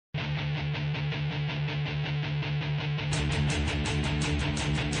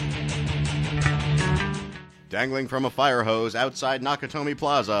Dangling from a fire hose outside Nakatomi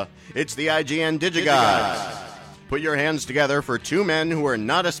Plaza, it's the IGN DigiGods. Put your hands together for two men who are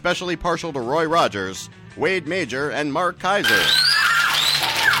not especially partial to Roy Rogers, Wade Major and Mark Kaiser.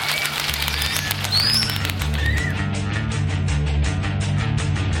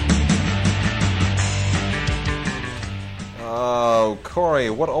 Oh, Corey,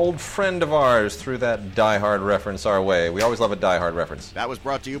 what old friend of ours threw that Die Hard reference our way? We always love a Die Hard reference. That was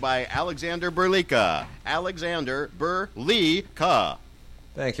brought to you by Alexander Berlica. Alexander Berlica.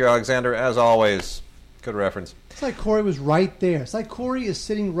 Thank you, Alexander, as always. Good reference. It's like Corey was right there. It's like Corey is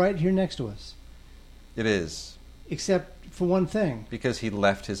sitting right here next to us. It is. Except for one thing. Because he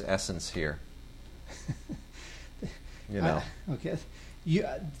left his essence here. You know. Okay.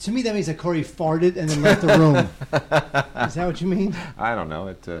 To me, that means that Corey farted and then left the room. Is that what you mean? I don't know.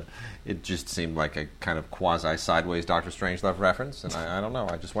 It just seemed like a kind of quasi-sideways Doctor Strangelove reference, and I don't know.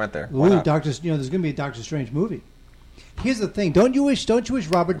 I just went there. Ooh, there's going to be a Doctor Strange movie. Here's the thing. Don't you wish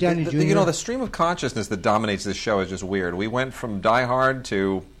Robert Downey Jr. You know, the stream of consciousness that dominates this show is just weird. We went from Die Hard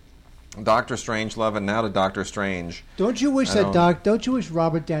to Doctor Strangelove and now to Doctor Strange. Don't you wish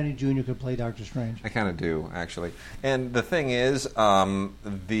Robert Downey Jr. could play Doctor Strange? I kind of do, actually. And the thing is,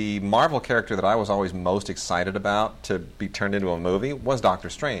 the Marvel character that I was always most excited about to be turned into a movie was Doctor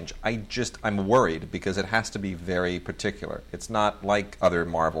Strange. I'm worried because it has to be very particular. It's not like other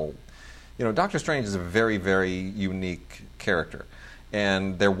Marvel. You know, Doctor Strange is a very, very unique character.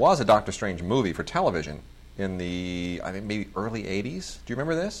 And there was a Doctor Strange movie for television in the, I think, maybe early 80s. Do you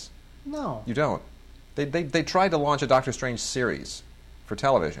remember this? No. You don't? They tried to launch a Doctor Strange series for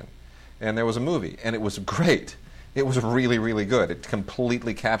television. And there was a movie, and it was great. It was really, really good. It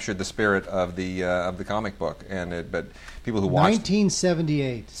completely captured the spirit of the comic book. But people who watched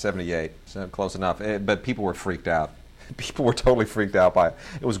 1978. 78, so close enough. But people were freaked out. People were totally freaked out by it.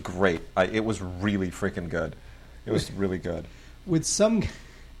 It was great. It was really freaking good. It was really good. With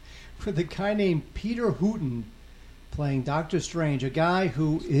a guy named Peter Hooton playing Doctor Strange, a guy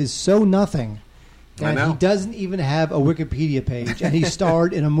who is so nothing that he doesn't even have a Wikipedia page, and he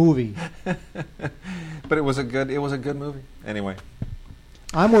starred in a movie. But it was a good movie. Anyway,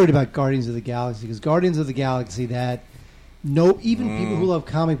 I'm worried about Guardians of the Galaxy because Guardians of the Galaxy people who love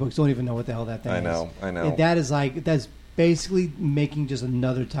comic books don't even know what the hell that thing is. I know. And that's basically making just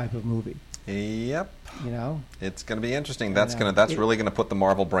another type of movie. Yep. You know, it's going to be interesting. That's really going to put the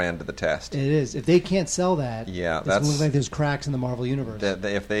Marvel brand to the test. It is. If they can't sell that, that's going to look like there's cracks in the Marvel universe.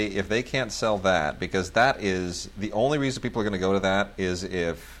 If they can't sell that, because that is the only reason people are going to go to that is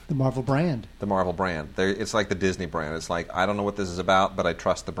if the Marvel brand. The Marvel brand. It's like the Disney brand. It's like, I don't know what this is about, but I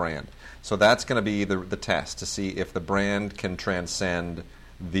trust the brand. So that's going to be the test to see if the brand can transcend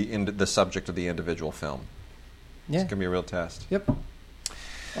the subject of the individual film. Yeah. It's going to be a real test. Yep.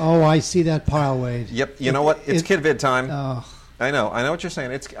 Oh, I see that pile, Wade. Yep. You know what? It's kid vid time. Oh. I know what you're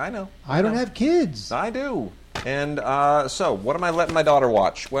saying. I know. I don't have kids. I do. And so, what am I letting my daughter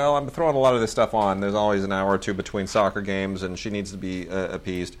watch? Well, I'm throwing a lot of this stuff on. There's always an hour or two between soccer games, and she needs to be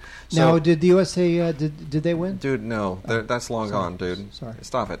appeased. So, now, did the USA did they win? Dude, no. That's long gone, dude. Sorry.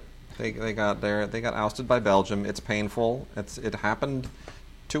 Stop it. They got ousted by Belgium. It's painful. It happened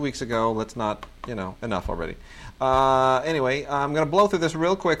 2 weeks ago. Let's not, enough already. Anyway, I'm going to blow through this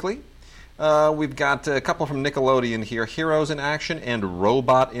real quickly. We've got a couple from Nickelodeon here. Heroes in Action and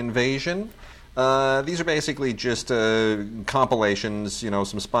Robot Invasion. These are basically just compilations, some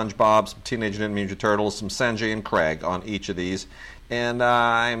SpongeBob, some Teenage Ninja Turtles, some Sanjay and Craig on each of these. And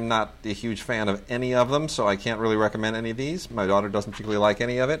I'm not a huge fan of any of them, so I can't really recommend any of these. My daughter doesn't particularly like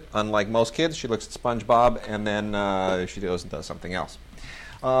any of it. Unlike most kids, she looks at SpongeBob and then she goes and does something else.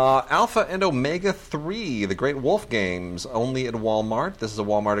 Alpha and Omega 3, The Great Wolf Games, only at Walmart. This is a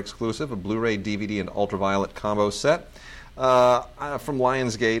Walmart exclusive, a Blu-ray, DVD, and ultraviolet combo set. From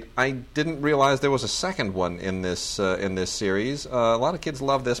Lionsgate. I didn't realize there was a second one in this series. A lot of kids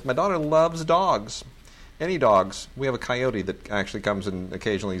love this. My daughter loves dogs. Any dogs. We have a coyote that actually comes and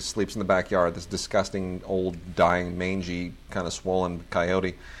occasionally sleeps in the backyard. This disgusting, old, dying, mangy, kind of swollen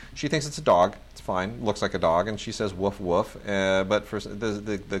coyote. She thinks it's a dog. It's fine. Looks like a dog, and she says woof woof. But for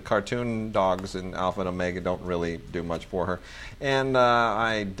the cartoon dogs in Alpha and Omega don't really do much for her. And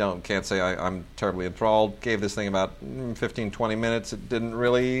I can't say I'm terribly enthralled. Gave this thing about 15, 20 minutes. It didn't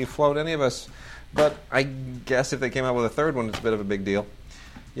really float any of us. But I guess if they came out with a third one, it's a bit of a big deal.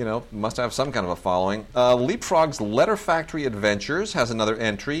 Must have some kind of a following. Leapfrog's Letter Factory Adventures has another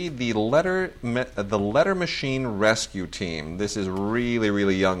entry. The Letter Machine Rescue Team. This is really,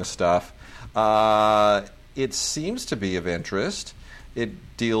 really young stuff. It seems to be of interest.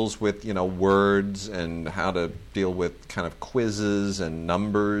 It deals with, words and how to deal with kind of quizzes and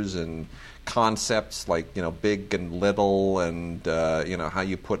numbers and concepts like, big and little and, how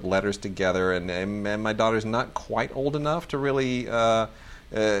you put letters together. And my daughter's not quite old enough to really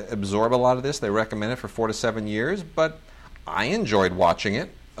absorb a lot of this. They recommend it for 4 to 7 years, but I enjoyed watching it.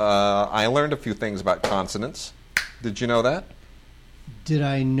 I learned a few things about consonants. Did you know that? Did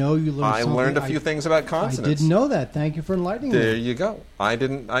I know you learned something? I learned a few things about consonants. I didn't know that. Thank you for enlightening me. There you go. I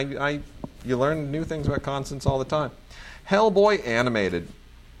didn't. You learn new things about consonants all the time. Hellboy animated.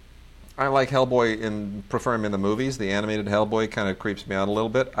 I like Hellboy prefer him in the movies. The animated Hellboy kind of creeps me out a little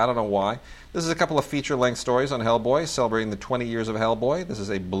bit. I don't know why. This is a couple of feature-length stories on Hellboy, celebrating the 20 years of Hellboy. This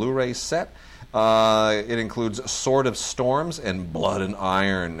is a Blu-ray set. It includes Sword of Storms and Blood and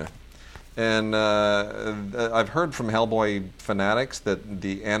Iron. And I've heard from Hellboy fanatics that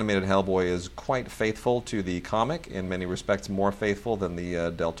the animated Hellboy is quite faithful to the comic, in many respects more faithful than the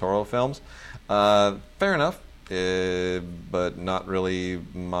Del Toro films. Fair enough, but not really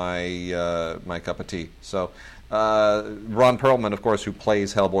my cup of tea. So Ron Perlman, of course, who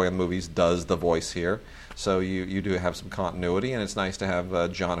plays Hellboy in the movies, does the voice here. So you do have some continuity, and it's nice to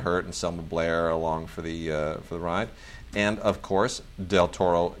have John Hurt and Selma Blair along for the ride. And, of course, Del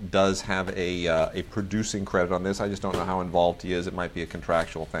Toro does have a producing credit on this. I just don't know how involved he is. It might be a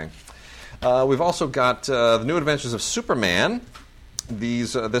contractual thing. We've also got The New Adventures of Superman.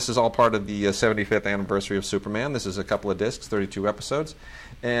 This is all part of the 75th anniversary of Superman. This is a couple of discs, 32 episodes.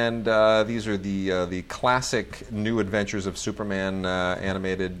 And these are the classic New Adventures of Superman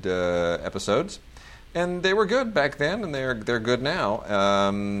animated episodes. And they were good back then, and they're good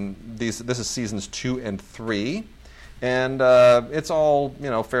now. This is seasons 2 and 3. And it's all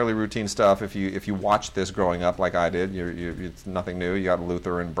fairly routine stuff. If you watched this growing up like I did, it's nothing new. You got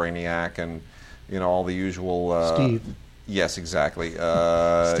Luthor and Brainiac and all the usual. Steve. Yes, exactly. Steve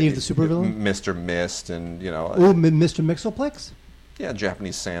the supervillain. Mr. Mist and Oh, Mr. Mixoplex. Yeah,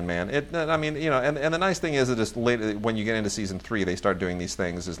 Japanese Sandman. And the nice thing is that just later, when you get into season 3, they start doing these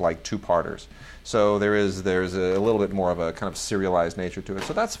things as like two-parters. So there's a little bit more of a kind of serialized nature to it.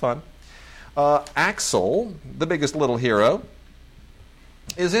 So that's fun. Axel, the biggest little hero,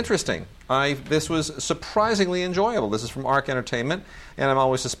 is interesting. This was surprisingly enjoyable. This is from Arc Entertainment, and I'm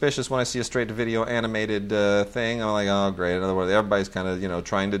always suspicious when I see a straight-to-video animated thing. I'm like, oh, great. In other words, everybody's kind of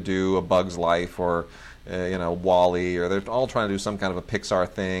trying to do A Bug's Life or WALL-E, or they're all trying to do some kind of a Pixar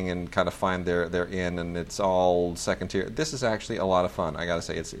thing and kind of find their in, and it's all second tier. This is actually a lot of fun. I got to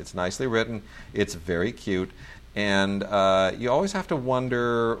say, it's nicely written. It's very cute. And you always have to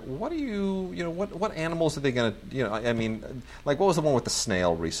wonder, what animals are they going to, like what was the one with the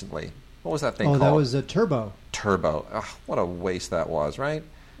snail recently? What was that thing called? Oh, that was a Turbo. Turbo. Ugh, what a waste that was, right?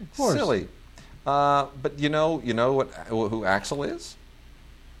 Of course. Silly. But you know who Axel is?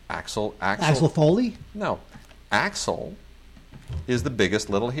 Axel Foley? No. Axel is the biggest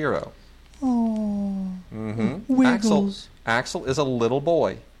little hero. Oh. Mm-hmm. Wiggles. Axel is a little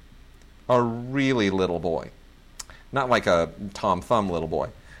boy. A really little boy. Not like a Tom Thumb little boy,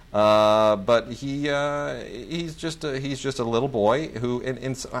 but he's just a little boy who.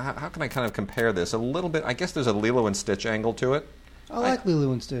 How can I kind of compare this a little bit? I guess there's a Lilo and Stitch angle to it. I like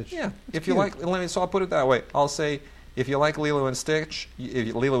Lilo and Stitch. Yeah, That's you cute. like, so I'll put it that way. I'll say if you like Lilo and Stitch,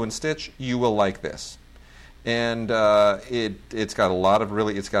 you will like this. And it's got a lot of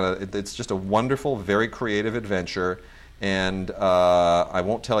really. It's just a wonderful, very creative adventure. And I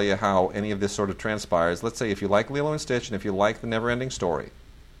won't tell you how any of this sort of transpires. Let's say if you like Lilo and Stitch and if you like The Never-Ending Story,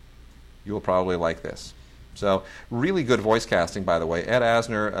 you will probably like this. So really good voice casting, by the way. Ed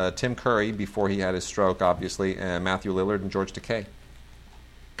Asner, Tim Curry, before he had his stroke, obviously, and Matthew Lillard and George Takei.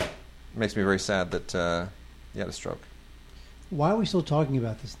 It makes me very sad that he had a stroke. Why are we still talking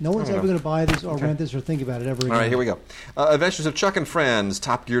about this? No one's ever going to buy this or rent this or think about it ever again. All right, here we go. Adventures of Chuck and Friends,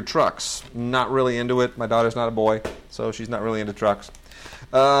 Top Gear Trucks. Not really into it. My daughter's not a boy, so she's not really into trucks.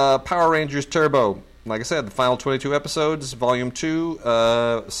 Power Rangers Turbo. Like I said, the final 22 episodes, Volume 2.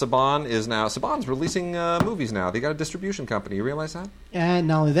 Saban's releasing movies now. They got a distribution company. You realize that? And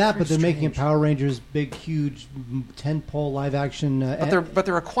not only that, but they're making Power Rangers big, huge, 10-pole live-action. But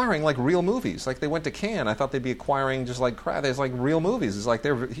they're acquiring like real movies. Like they went to Cannes. I thought they'd be acquiring just like crap. There's like real movies. It's like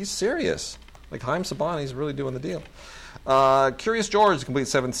he's serious. Like Haim Saban, he's really doing the deal. Curious George, the complete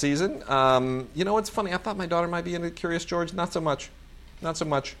 7th season. It's funny. I thought my daughter might be into Curious George. Not so much.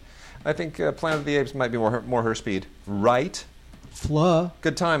 I think Planet of the Apes might be more her speed. Right? Fla.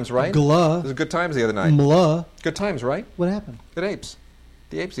 Good times, right? Gla. It was good times the other night. Mla. Good times, right? What happened? Good apes.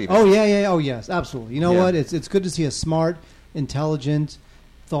 The apes eating. Oh, yeah. Oh, yes. Absolutely. You know what? It's good to see a smart, intelligent,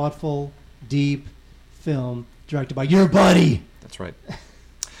 thoughtful, deep film directed by your buddy, That's right.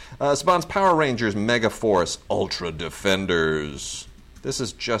 Saban's Power Rangers Megaforce Ultra Defenders. This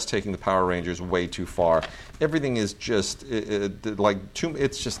is just taking the Power Rangers way too far. Everything is just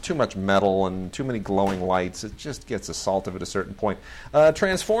it's just too much metal and too many glowing lights. It just gets assaultive at a certain point.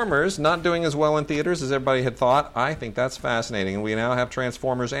 Transformers not doing as well in theaters as everybody had thought. I think that's fascinating. And we now have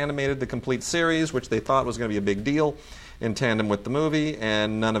Transformers Animated, the complete series, which they thought was going to be a big deal in tandem with the movie,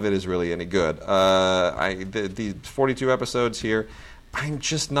 and none of it is really any good. The 42 episodes here, I'm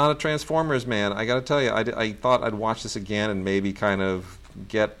just not a Transformers man. I got to tell you, I thought I'd watch this again and maybe kind of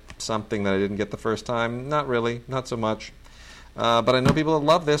get something that I didn't get the first time. Not really, not so much. But I know people that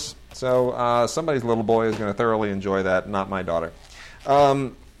love this, so somebody's little boy is going to thoroughly enjoy that, not my daughter.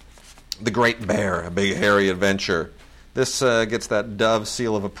 The Great Bear, a big hairy adventure. This gets that Dove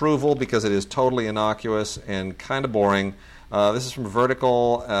seal of approval because it is totally innocuous and kind of boring. This is from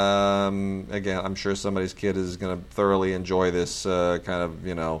Vertical. Again, I'm sure somebody's kid is going to thoroughly enjoy this kind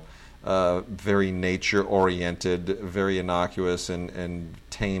of, very nature-oriented, very innocuous and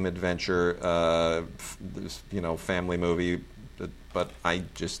tame adventure, family movie. But I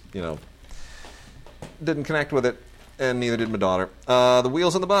just, didn't connect with it, and neither did my daughter. The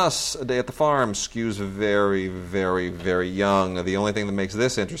Wheels on the Bus, A Day at the Farm, skews very, very, very young. The only thing that makes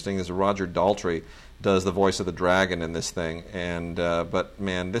this interesting is Roger Daltrey does the voice of the dragon in this thing, and but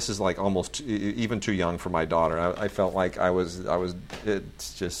man, this is like almost even too young for my daughter. I felt like I was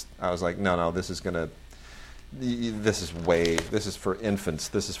like, no, this is for infants.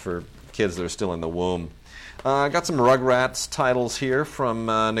 This is for kids that are still in the womb. I got some Rugrats titles here from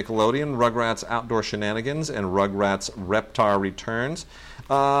Nickelodeon: Rugrats Outdoor Shenanigans and Rugrats Reptar Returns.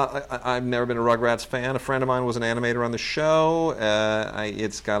 I've never been a Rugrats fan. A friend of mine was an animator on the show.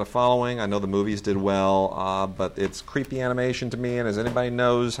 It's got a following. I know the movies did well, but it's creepy animation to me, and as anybody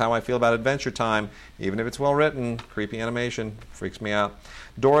knows how I feel about Adventure Time, even if it's well written, creepy animation freaks me out.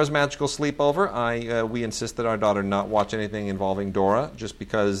 Dora's Magical Sleepover. We insist that our daughter not watch anything involving Dora, just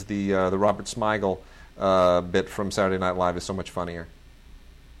because the Robert Smigel bit from Saturday Night Live is so much funnier.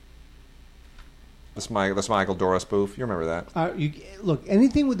 The Smigel Dora spoof. You remember that? Look,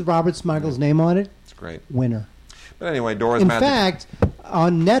 anything with Robert Smigel's name on it, it's great. Winner. But anyway, Dora's Magic. In fact,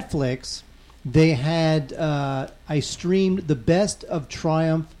 on Netflix, they had I streamed the Best of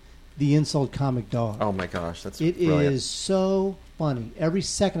Triumph, the Insult Comic Dog. Oh my gosh, that's it brilliant. Is so funny. Every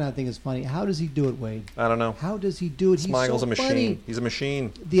second I think is funny. How does he do it, Wade? I don't know. How does he do it? Smigel's He's so a machine. Funny. He's a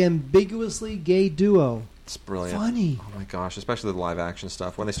machine. The ambiguously gay duo. It's brilliant. Funny. Oh my gosh, especially the live action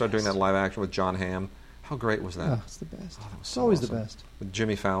stuff. When they started doing that live action with John Hamm, how great was that? Oh, it's the best. Oh, that was it's so always awesome. The best. With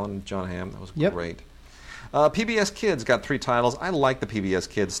Jimmy Fallon and John Hamm, that was great. PBS Kids got 3 titles. I like the PBS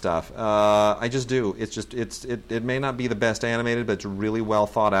Kids stuff. I just do. It may not be the best animated, but it's really well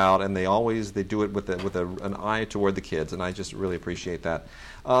thought out, and they do it with an eye toward the kids, and I just really appreciate that.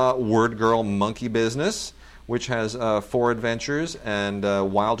 Word Girl Monkey Business, which has 4 adventures, and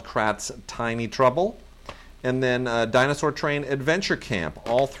Wild Kratts Tiny Trouble. And then Dinosaur Train Adventure Camp.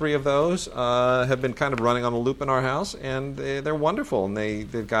 All 3 of those have been kind of running on the loop in our house, and they're wonderful. And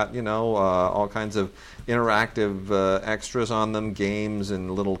they've got all kinds of interactive extras on them, games and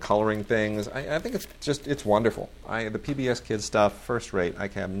little coloring things. I think it's wonderful. The PBS Kids stuff, first rate. I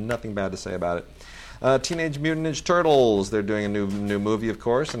have nothing bad to say about it. Teenage Mutant Ninja Turtles. They're doing a new movie, of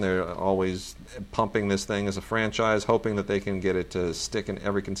course, and they're always pumping this thing as a franchise, hoping that they can get it to stick in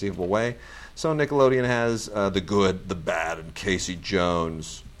every conceivable way. So Nickelodeon has The Good, The Bad, and Casey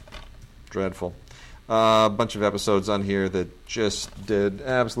Jones. Dreadful. A bunch of episodes on here that just did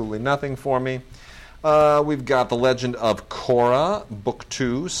absolutely nothing for me. We've got The Legend of Korra, Book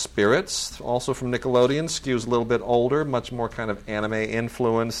 2, Spirits, also from Nickelodeon. Skews a little bit older, much more kind of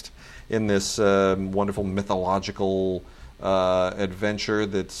anime-influenced in this wonderful mythological adventure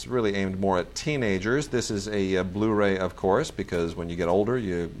that's really aimed more at teenagers. This is a Blu-ray, of course, because when you get older,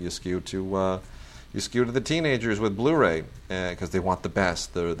 you skew to the teenagers with Blu-ray because they want the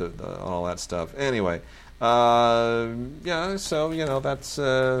best, all that stuff. Anyway, so that's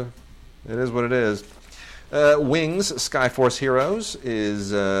it is what it is. Wings, Skyforce Heroes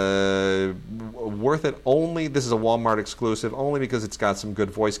is worth it only. This is a Walmart exclusive only because it's got some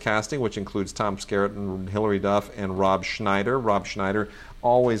good voice casting, which includes Tom Skerritt and Hilary Duff and Rob Schneider. Rob Schneider,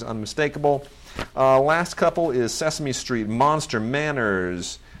 always unmistakable. Last couple is Sesame Street Monster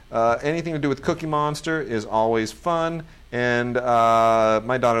Manners. Anything to do with Cookie Monster is always fun, and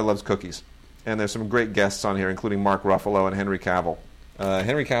my daughter loves cookies. And there's some great guests on here, including Mark Ruffalo and Henry Cavill.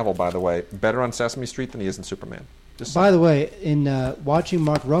 Henry Cavill, by the way, better on Sesame Street than he is in Superman. By the way, in watching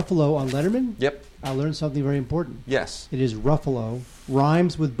Mark Ruffalo on Letterman, yep, I learned something very important. Yes. It is Ruffalo,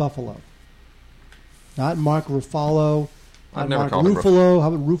 rhymes with buffalo. Not Mark Ruffalo, I've never Mark called him Ruffalo.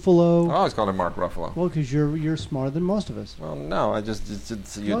 How about Ruffalo? I always called him Mark Ruffalo. Well, because you're smarter than most of us. Well, no,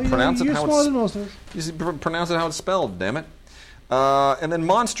 you Well, pronounce it you're how smarter than it's most of us. pronounce it how it's spelled. Damn it. And then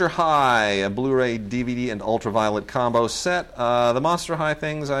Monster High, a Blu-ray, DVD, and ultraviolet combo set. The Monster High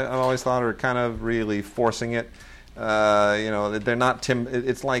things I've always thought are kind of really forcing it. They're not Tim.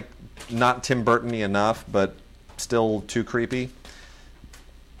 It's like not Tim Burton-y enough, but still too creepy.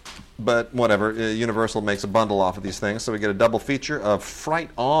 But whatever, Universal makes a bundle off of these things, so we get a double feature of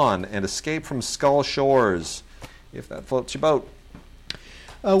Fright On and Escape from Skull Shores, if that floats your boat.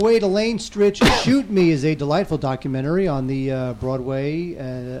 Wade, Elaine Stritch, Shoot Me is a delightful documentary on the Broadway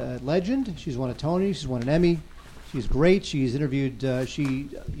legend. She's won a Tony, she's won an Emmy. She's great. She's interviewed, you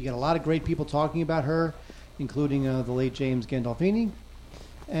got a lot of great people talking about her, including the late James Gandolfini.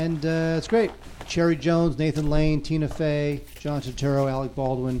 And it's great. Cherry Jones, Nathan Lane, Tina Fey, John Turturro, Alec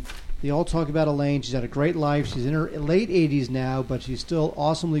Baldwin. They all talk about Elaine. She's had a great life. She's in her late 80s now, but she's still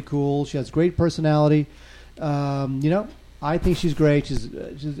awesomely cool. She has great personality. I think she's great. Here's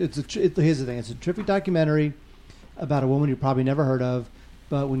the thing. It's a terrific documentary about a woman you probably never heard of,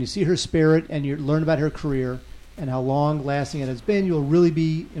 but when you see her spirit and you learn about her career and how long-lasting it has been, you'll really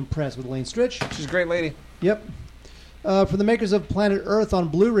be impressed with Elaine Stritch. She's a great lady. Yep. For the makers of Planet Earth on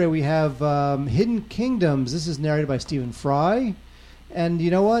Blu-ray, we have Hidden Kingdoms. This is narrated by Stephen Fry. And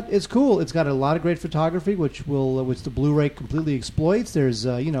you know what? It's cool. It's got a lot of great photography, which the Blu-ray completely exploits. There's,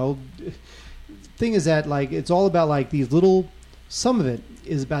 thing is that it's all about these little. Some of it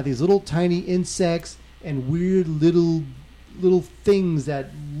is about these little tiny insects and weird little things that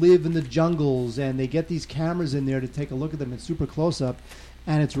live in the jungles, and they get these cameras in there to take a look at them in super close up,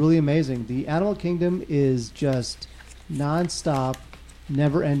 and it's really amazing. The Animal Kingdom is just non-stop,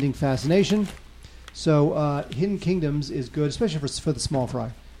 never-ending fascination. So Hidden Kingdoms is good, especially for the small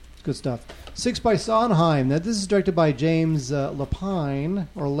fry. It's good stuff. 6 by Sondheim. Now, this is directed by James Lapine,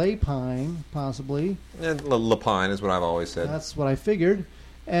 or Lapine, possibly. Yeah, Lapine is what I've always said. That's what I figured.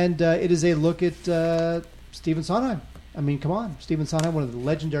 And it is a look at Stephen Sondheim. I mean, come on. Stephen Sondheim, one of the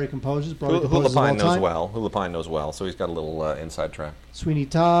legendary composers. Who Lapine knows well. Who Lapine knows well, so he's got a little inside track. Sweeney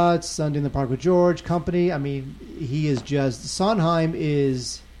Todd, Sunday in the Park with George, Company. I mean, he is just... Sondheim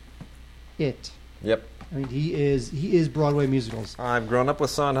is it. Yep. I mean, he is Broadway musicals. I've grown up with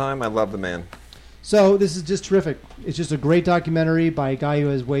Sondheim. I love the man. So this is just terrific. It's just a great documentary by a guy who,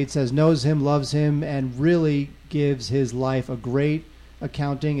 as Wade says, knows him, loves him, and really gives his life a great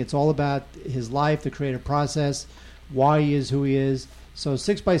accounting. It's all about his life, the creative process, why he is who he is. So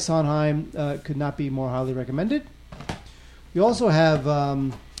 6 by Sondheim could not be more highly recommended. We also have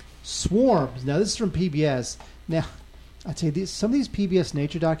Swarms. Now, this is from PBS. Now, I'd say some of these PBS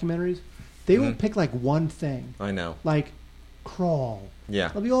nature documentaries, they will pick one thing. I know. Like crawl. Yeah.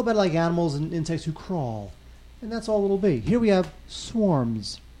 It'll be all about animals and insects who crawl. And that's all it'll be. Here we have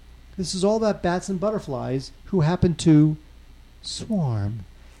Swarms. This is all about bats and butterflies who happen to swarm.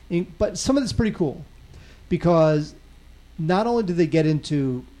 But some of it's pretty cool because not only do they get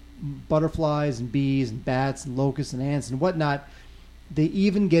into butterflies and bees and bats and locusts and ants and whatnot, they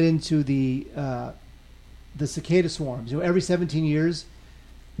even get into the cicada swarms. Every 17 years,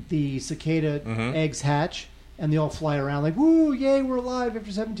 the cicada eggs hatch, and they all fly around like, woo, yay, we're alive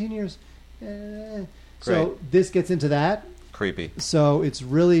after 17 years. So this gets into that. Creepy. So it's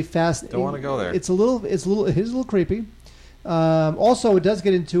really fascinating. Don't want to go there. It is a little creepy. Also, it does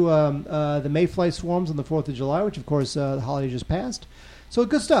get into the mayfly swarms on the 4th of July, which, of course, the holiday just passed. So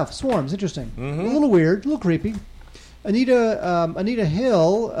good stuff. Swarms, interesting. A little weird, a little creepy. Anita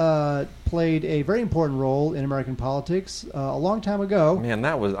Hill played a very important role in American politics a long time ago. Man,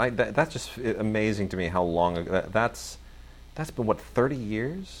 that's just amazing to me how long ago. That's been, 30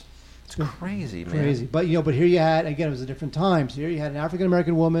 years? It's crazy, man. Crazy. But here you had, again, it was a different time. So here you had an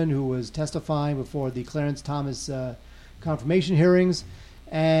African-American woman who was testifying before the Clarence Thomas confirmation hearings,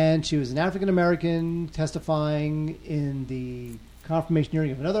 and she was an African-American testifying in the confirmation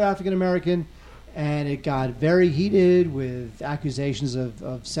hearing of another African-American, and it got very heated with accusations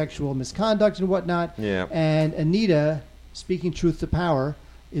of sexual misconduct and whatnot. Yeah. And Anita, speaking truth to power,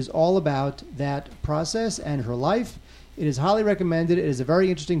 is all about that process and her life. It is highly recommended. It is a very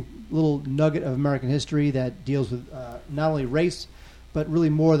interesting little nugget of American history that deals with not only race, but really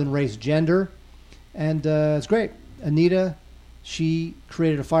more than race, gender. And it's great. Anita, she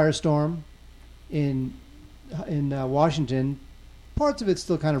created a firestorm in Washington. Parts of it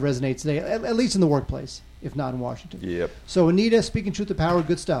still kind of resonates today, at least in the workplace, if not in Washington. Yep. So Anita, speaking truth to power,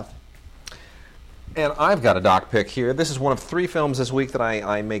 good stuff. And I've got a doc pick here. This is one of 3 films this week that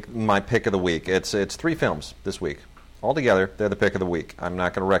I make my pick of the week. It's 3 films this week. Altogether, they're the pick of the week. I'm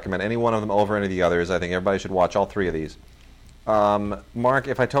not going to recommend any one of them over any of the others. I think everybody should watch all 3 of these. Mark,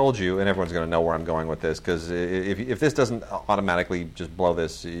 if I told you, and everyone's going to know where I'm going with this, because if this doesn't automatically just blow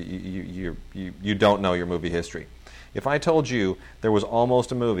this, you don't know your movie history. If I told you there was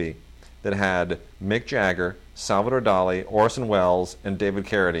almost a movie that had Mick Jagger, Salvador Dali, Orson Welles, and David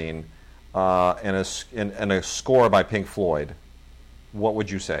Carradine, and a score by Pink Floyd, what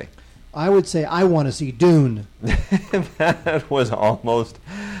would you say? I would say I want to see Dune. That was almost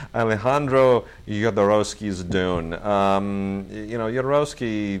Alejandro Jodorowsky's Dune.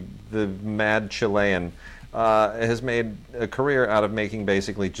 Jodorowsky, the mad Chilean, has made a career out of making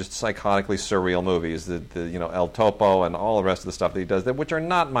basically just psychotically surreal movies. The El Topo and all the rest of the stuff that he does, which are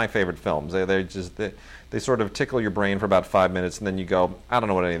not my favorite films. They sort of tickle your brain for about 5 minutes, and then you go, I don't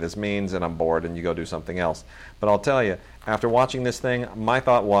know what any of this means, and I'm bored, and you go do something else. But I'll tell you, after watching this thing, my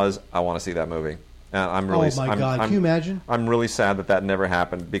thought was, I want to see that movie. And I'm really, oh my God! Can you imagine? I'm really sad that never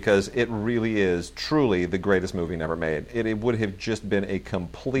happened, because it really is truly the greatest movie never made. It would have just been a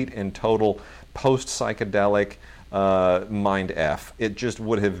complete and total post-psychedelic mind F. It just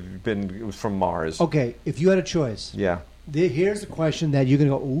would have been from Mars. Okay, if you had a choice, yeah. Here's the question that you're going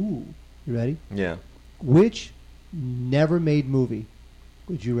to go, ooh, you ready? Yeah. Which never-made movie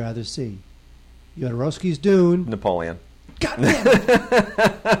would you rather see? Jodorowsky's Dune. Napoleon. God damn it!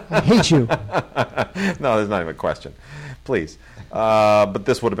 I hate you. No, there's not even a question. Please. But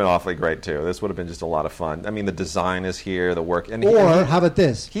this would have been awfully great, too. This would have been just a lot of fun. I mean, the design is here, the work. How about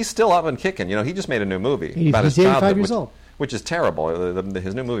this? He's still up and kicking. He just made a new movie. He's 85 years old. Which is terrible.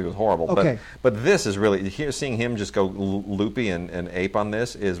 His new movie was horrible. Okay. But this is really, seeing him just go loopy and ape on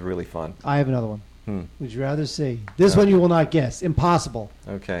this is really fun. I have another one. Would you rather see? This one you will not guess. Impossible.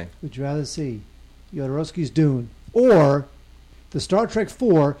 Okay. Would you rather see Jodorowsky's Dune or the Star Trek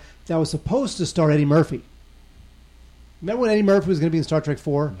IV that was supposed to star Eddie Murphy? Remember when Eddie Murphy was going to be in Star Trek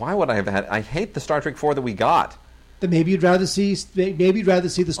IV? Why would I have had? I hate the Star Trek IV that we got. Then maybe you'd rather see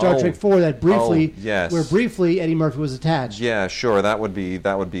the Star Trek IV that briefly, yes. where briefly Eddie Murphy was attached. Yeah, sure. That would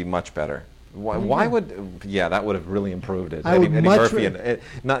be much better. Why would? Yeah, that would have really improved it. Eddie Murphy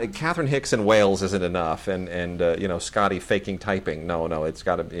and Catherine Hicks in Wales isn't enough, and Scotty faking typing. No, it's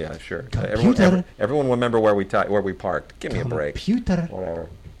got to. Yeah, sure. Everyone remember where we parked. Give me a break. Computer. Whatever.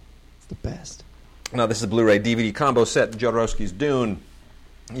 It's the best. No, this is a Blu-ray DVD combo set. Jodorowsky's Dune.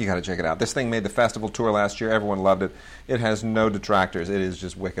 You got to check it out. This thing made the festival tour last year. Everyone loved it. It has no detractors. It is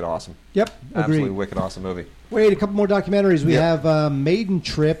just wicked awesome. Yep, absolutely wicked awesome movie. Wait, a couple more documentaries. We have Maiden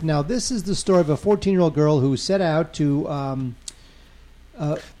Trip. Now, this is the story of a 14-year-old girl who set out to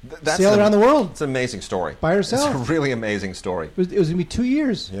sail around the world. It's an amazing story. By herself. It's a really amazing story. It was going to be 2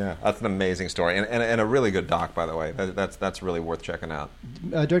 years. Yeah, that's an amazing story. And a really good doc, by the way. That's really worth checking out.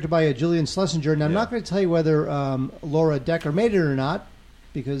 Directed by Julian Schlesinger. Now, I'm not going to tell you whether Laura Decker made it or not,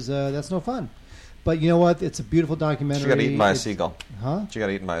 because that's no fun. But you know what? It's a beautiful documentary. She got eaten by a seagull. Huh? She got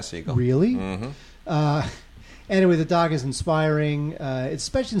eaten by a seagull. Really? Mm-hmm. Anyway, the doc is inspiring. It's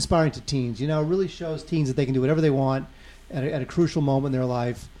especially inspiring to teens. It really shows teens that they can do whatever they want at a crucial moment in their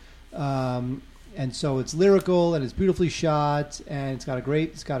life. And so it's lyrical and it's beautifully shot and it's got a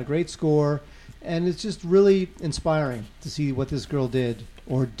great score, and it's just really inspiring to see what this girl did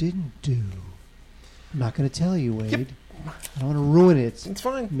or didn't do. I'm not going to tell you, Wade. Yep. I don't want to ruin it. It's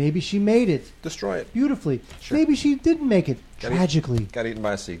fine. Maybe she made it. Destroy it. Beautifully. Sure. Maybe she didn't make it. Tragically. Got eaten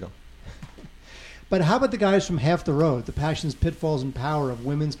by a seagull. But how about the guys from Half the Road, The Passions, Pitfalls, and Power of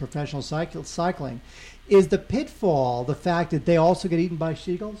Women's Professional Cycling? Is the pitfall the fact that they also get eaten by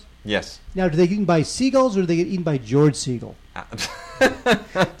seagulls? Yes. Now, do they get eaten by seagulls or do they get eaten by George Segal?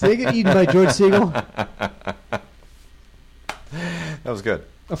 Do they get eaten by George Segal? That was good.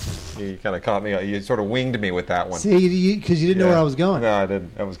 You kind of caught me. You sort of winged me with that one. See, because you didn't know where I was going. No, I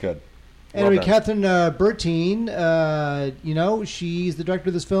didn't. That was good. Anyway, Catherine Bertine, she's the director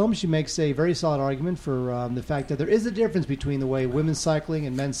of this film. She makes a very solid argument for the fact that there is a difference between the way women's cycling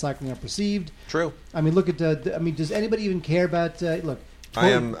and men's cycling are perceived. True. I mean, look at. Does anybody even care about?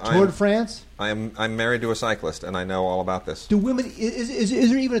 Tour de France. I'm married to a cyclist, and I know all about this. Do women? Is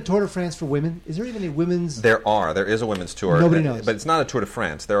there even a Tour de France for women? Is there even a women's? There is a women's tour. Nobody knows, but it's not a Tour de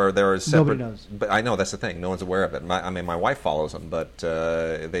France. There are separate. Nobody knows. But I know that's the thing. No one's aware of it. My wife follows them, but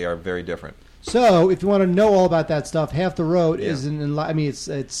they are very different. So, if you want to know all about that stuff, Half the Road is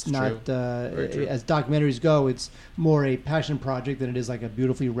it's not as documentaries go. It's more a passion project than it is like a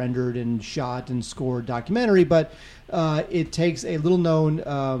beautifully rendered and shot and scored documentary. But it takes a little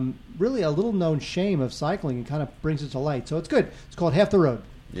known shame of cycling and kind of brings it to light. So it's good. It's called Half the Road.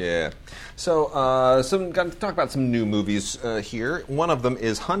 Yeah. So, got to talk about some new movies here. One of them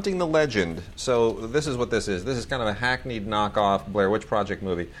is Hunting the Legend. So this is what this is. This is kind of a hackneyed knockoff Blair Witch Project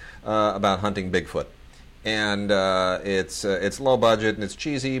movie about hunting Bigfoot. And it's low budget and it's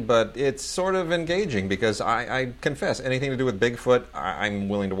cheesy, but it's sort of engaging because I confess, anything to do with Bigfoot, I'm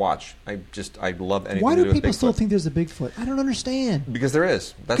willing to watch. I love anything Why to do do with people Bigfoot. still think there's a Bigfoot? I don't understand. Because there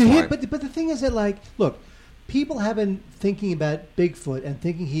is. That's why. But the thing is that, like, look, people have been thinking about Bigfoot and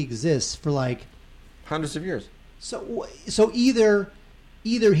thinking he exists for, like... hundreds of years. So either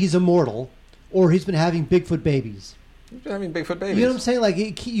he's immortal or he's been having Bigfoot babies. You've been having Bigfoot babies. You know what I'm saying?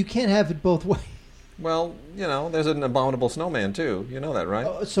 Like, you can't have it both ways. Well, there's an abominable snowman, too. You know that,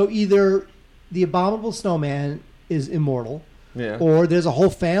 right? So either the abominable snowman is immortal, yeah, or there's a whole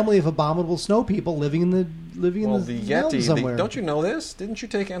family of abominable snow people living in the mountains somewhere. Don't you know this? Didn't you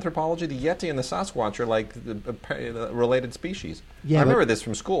take anthropology? The Yeti and the Sasquatch are like the related species. Yeah, I remember this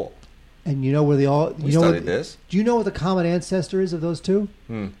from school. And you know where they all... We studied this. Do you know what the common ancestor is of those two?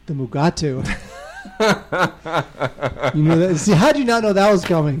 The Mugatu. You know that? See, how did you not know that was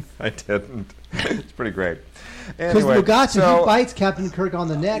coming? I didn't. It's pretty great. Because Anyway, Mugatu, he bites Captain Kirk on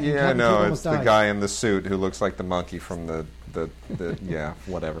the neck. Yeah, and Captain no, Kirk it's the dies. guy in the suit who looks like the monkey from the yeah,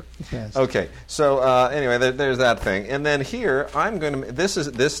 whatever. Yes. Okay, so anyway, there's that thing, and then here I'm going to. This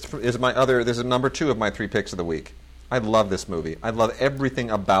is my other. This is number 2 of my 3 picks of the week. I love this movie. I love everything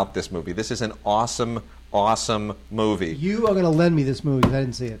about this movie. This is an awesome movie. You are going to lend me this movie because I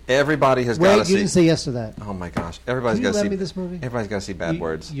didn't see it. Everybody has got to see. You didn't say yes to that. Oh my gosh! Everybody's Can got you to see lend me this movie. Everybody's got to see Bad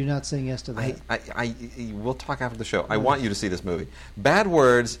Words. You're not saying yes to that. We'll talk after the show. I want you to see this movie. Bad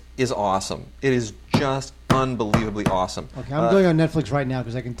Words is awesome. It is just unbelievably awesome. Okay, I'm going on Netflix right now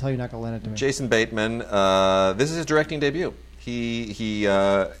because I can tell you're not going to lend it to me. Jason Bateman. This is his directing debut. He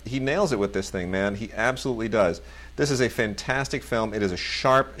nails it with this thing, man. He absolutely does. This is a fantastic film. It is a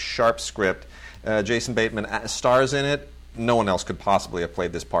sharp script. Jason Bateman stars in it. No one else could possibly have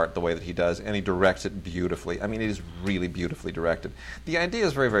played this part the way that he does, and he directs it beautifully. I mean, it is really beautifully directed. The idea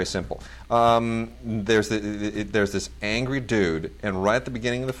is very, very simple. There's this angry dude, and right at the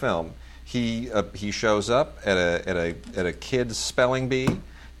beginning of the film, he shows up at a kid's spelling bee,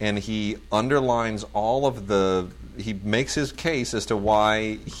 and he underlines all of the. He makes his case as to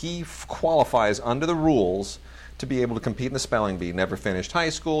why he qualifies under the rules to be able to compete in the spelling bee. Never finished high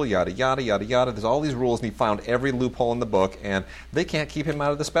school, yada, yada, yada, yada. There's all these rules, and he found every loophole in the book, and they can't keep him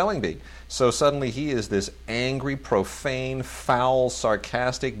out of the spelling bee. So suddenly he is this angry, profane, foul,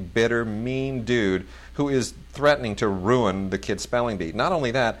 sarcastic, bitter, mean dude who is threatening to ruin the kid's spelling bee. Not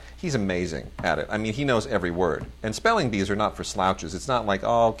only that, he's amazing at it. I mean, he knows every word. And spelling bees are not for slouches. It's not like,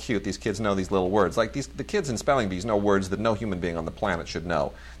 oh, cute, these kids know these little words. Like, the kids in spelling bees know words that no human being on the planet should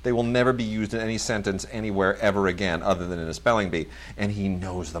know. They will never be used in any sentence anywhere ever again other than in a spelling bee. And he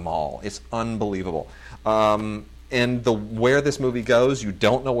knows them all. It's unbelievable. And where this movie goes, you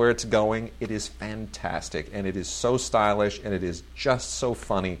don't know where it's going. It is fantastic, and it is so stylish, and it is just so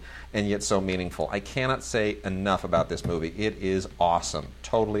funny, and yet so meaningful. I cannot say enough about this movie. It is awesome,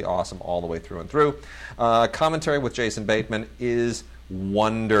 totally awesome all the way through and through. Commentary with Jason Bateman is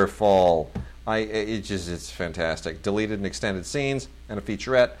wonderful. It's fantastic. Deleted and extended scenes and a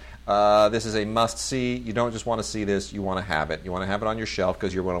featurette. This is a must-see. You don't just want to see this, you want to have it. You want to have it on your shelf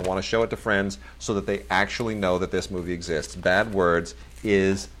because you're going to want to show it to friends so that they actually know that this movie exists. Bad Words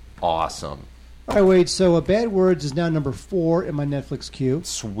is awesome. All right, wait, so Bad Words is now number 4 in my Netflix queue.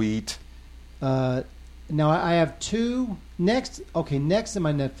 Sweet. Now I have 2. Next in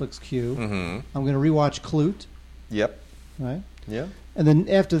my Netflix queue, I'm going to rewatch Klute. Yep. Right? Yeah. And then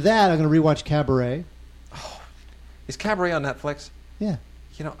after that, I'm going to rewatch Cabaret. Oh, is Cabaret on Netflix? Yeah.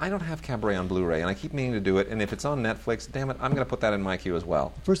 You know, I don't have Cabaret on Blu-ray, and I keep meaning to do it. And if it's on Netflix, damn it, I'm going to put that in my queue as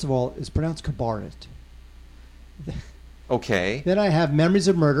well. First of all, it's pronounced Cabaret. Okay. Then I have Memories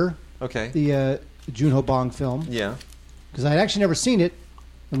of Murder. Okay. The Junho Bong film. Yeah. Because I'd actually never seen it,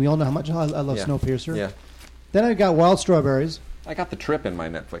 and we all know how much I love Snowpiercer. Yeah. Then I got Wild Strawberries. I got The Trip in my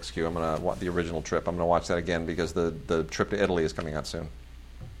Netflix queue. I'm going to watch the original Trip. I'm going to watch that again because the trip to Italy is coming out soon.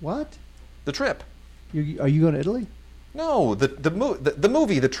 What? The Trip. Are you going to Italy? No, the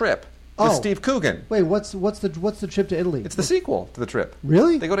movie, The Trip, with Steve Coogan. Wait, what's the trip to Italy? It's the sequel to The Trip.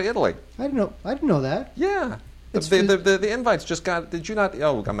 Really? They go to Italy. I didn't know that. Yeah. The invites just got. Did you not?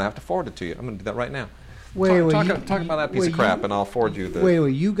 Oh, I'm gonna have to forward it to you. I'm gonna do that right now. Talk about that piece of crap, and I'll forward you the.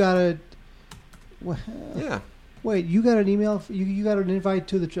 Wait, you got a. Yeah. Wait, you got an email? You got an invite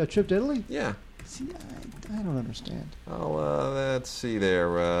to the trip to Italy? Yeah. See, I don't understand. Oh, let's see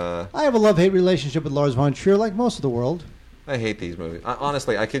there. I have a love-hate relationship with Lars von Trier, like most of the world. I hate these movies.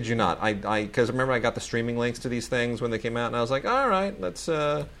 Honestly, I kid you not. Because remember I got the streaming links to these things when they came out, and I was like, all right, let's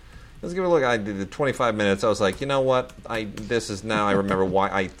Let's give it a look. I did the 25 minutes. I was like, you know what? I remember why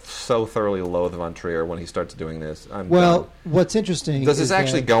I so thoroughly loathe Von Trier when he starts doing this. What's interesting? Does this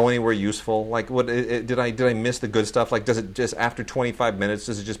actually go anywhere useful? Like, what did I miss the good stuff? Like, does it just after 25 minutes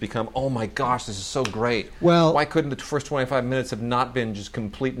does it just become, oh my gosh, this is so great? Well, why couldn't the first 25 minutes have not been just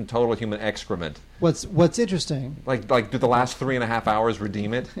complete and total human excrement? What's interesting? Like, do the last 3.5 hours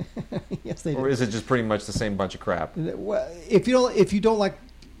redeem it? Yes, they do. Or is it just pretty much the same bunch of crap? Well, if you don't like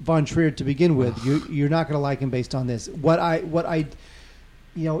Von Trier to begin with, you're not going to like him based on this. God,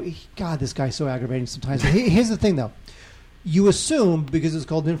 this guy's so aggravating sometimes. Here's the thing, though. You assume, because it's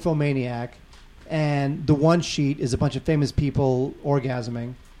called Nymphomaniac, and the one sheet is a bunch of famous people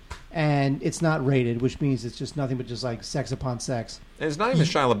orgasming, and it's not rated, which means it's just nothing but just like sex upon sex. And it's not even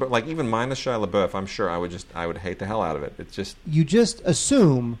Shia LaBeouf. Like, even minus Shia LaBeouf, I'm sure I would hate the hell out of it. It's just... You just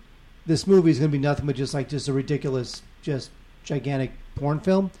assume this movie is going to be nothing but just a ridiculous, just gigantic porn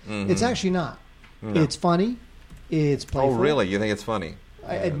film. Mm-hmm. It's actually not. No. It's funny. It's playful. Oh, really? You think it's funny?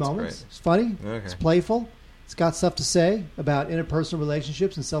 At moments. Great. It's funny. Okay. It's playful. It's got stuff to say about interpersonal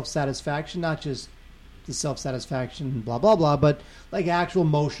relationships and self-satisfaction, not just the self-satisfaction and blah, blah, blah, but like actual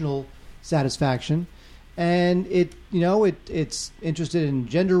emotional satisfaction. And it's interested in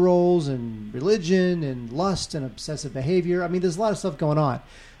gender roles and religion and lust and obsessive behavior. I mean, there's a lot of stuff going on.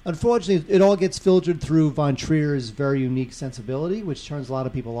 Unfortunately, it all gets filtered through Von Trier's very unique sensibility, which turns a lot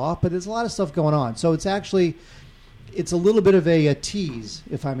of people off. But there's a lot of stuff going on. So it's a little bit of a tease,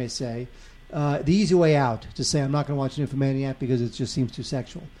 if I may say. The easy way out to say I'm not going to watch Nymphomaniac because it just seems too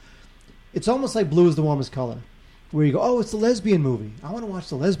sexual. It's almost like Blue is the Warmest Color, where you go, oh, it's the lesbian movie. I want to watch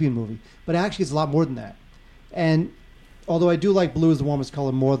the lesbian movie. But actually, it's a lot more than that. And although I do like Blue is the Warmest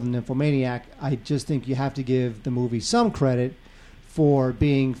Color more than Nymphomaniac, I just think you have to give the movie some credit for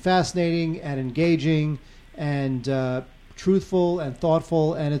being fascinating and engaging and truthful and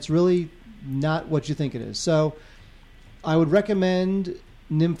thoughtful, and it's really not what you think it is. So I would recommend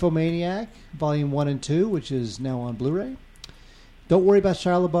Nymphomaniac, Volume 1 and 2, which is now on Blu-ray. Don't worry about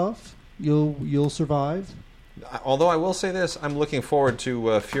Shia LaBeouf. You'll survive. Although I will say this, I'm looking forward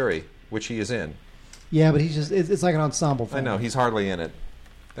to Fury, which he is in. Yeah, but it's like an ensemble film. I know, he's hardly in it.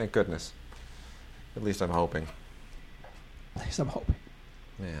 Thank goodness. At least I'm hoping. I'm hoping.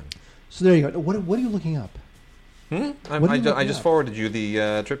 Man. So there you go. What are you looking up? I just forwarded you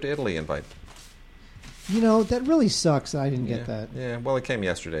the trip to Italy invite. That really sucks. I didn't get that. Yeah, well, it came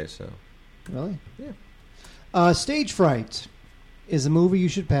yesterday, so. Really? Yeah. Stage Fright is a movie you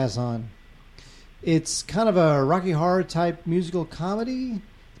should pass on. It's kind of a Rocky Horror type musical comedy.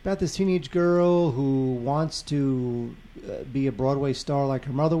 It's about this teenage girl who wants to be a Broadway star like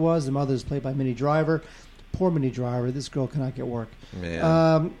her mother was. The mother is played by Minnie Driver. Poor Minnie Driver. This girl cannot get work.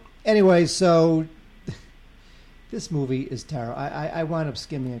 Man. Anyway, so this movie is terrible. I wound up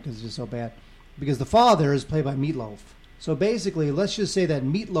skimming it because it's just so bad. Because the father is played by Meatloaf. So basically, let's just say that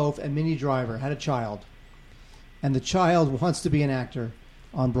Meatloaf and Minnie Driver had a child. And the child wants to be an actor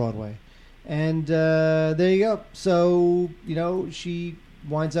on Broadway. And there you go. So, she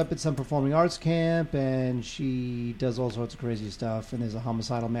winds up at some performing arts camp, and she does all sorts of crazy stuff. And there's a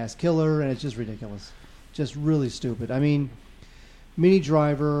homicidal mass killer, and it's just ridiculous. Just really stupid. I mean, Minnie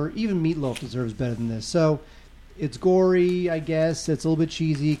Driver, even Meatloaf deserves better than this. So it's gory, I guess. It's a little bit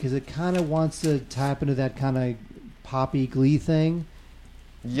cheesy because it kind of wants to tap into that kind of poppy Glee thing.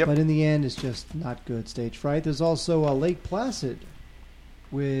 Yep. But in the end, it's just not good. Stage Fright. There's also Lake Placid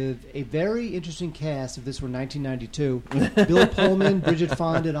with a very interesting cast. If this were 1992, Bill Pullman, Bridget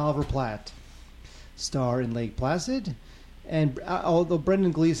Fonda, and Oliver Platt star in Lake Placid. And although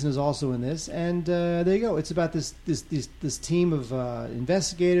Brendan Gleeson is also in this, and there you go. It's about this team of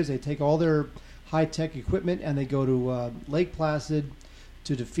investigators. They take all their high-tech equipment and they go to Lake Placid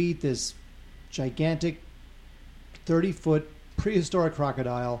to defeat this gigantic 30-foot prehistoric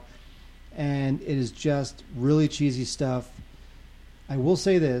crocodile, and it is just really cheesy stuff. I will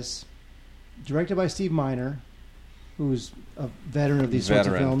say this: directed by Steve Miner, who's a veteran of these sorts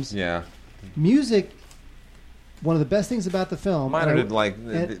of films. Yeah. Music. One of the best things about the film. Miner did one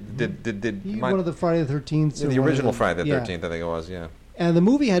of the Friday the 13th. The original Friday the 13th, I think it was. Yeah. And the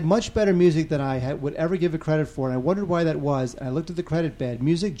movie had much better music than I would ever give it credit for, and I wondered why that was. And I looked at the credit bed.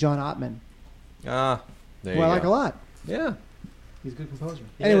 Music, John Ottman. There you go. I like a lot. Yeah. He's a good composer.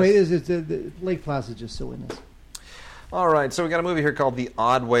 Anyway, the Lake Placid is just silliness. All right, so we got a movie here called The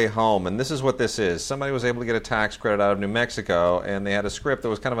Odd Way Home, and this is what this is. Somebody was able to get a tax credit out of New Mexico, and they had a script that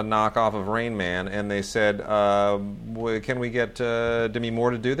was kind of a knockoff of Rain Man, and they said, can we get Demi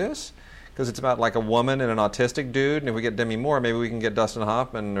Moore to do this? Because it's about like a woman and an autistic dude, and if we get Demi Moore, maybe we can get Dustin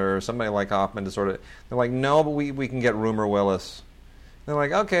Hoffman or somebody like Hoffman to sort of... They're like, no, but we can get Rumor Willis. They're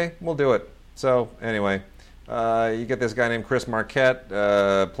like, okay, we'll do it. So anyway, you get this guy named Chris Marquette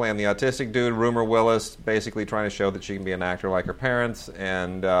playing the autistic dude, Rumor Willis, basically trying to show that she can be an actor like her parents,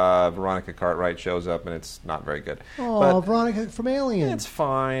 and Veronica Cartwright shows up, and it's not very good. Oh, Veronica from Alien. It's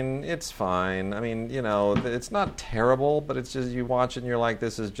fine. It's fine. I mean, it's not terrible, but it's just you watch it and you're like,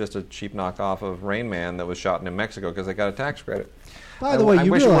 this is just a cheap knockoff of Rain Man that was shot in New Mexico because they got a tax credit. By the way, I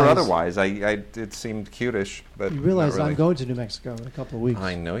you wish realize, it were otherwise. It seemed cutish, but you realize not really. I'm going to New Mexico in a couple of weeks.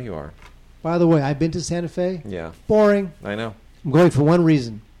 I know you are. By the way, I've been to Santa Fe. Yeah. Boring. I know. I'm going for one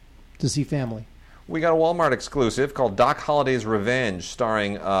reason, to see family. We got a Walmart exclusive called Doc Holliday's Revenge,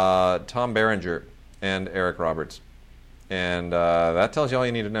 starring Tom Berenger and Eric Roberts. And that tells you all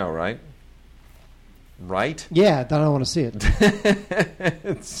you need to know, right? Right? Yeah, then I don't want to see it.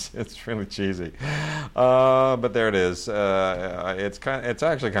 It's really cheesy, but there it is. It's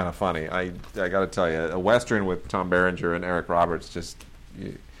actually kind of funny. I got to tell you, a Western with Tom Berenger and Eric Roberts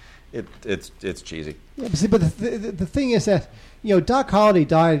it's cheesy. Yeah, but the thing is that Doc Holliday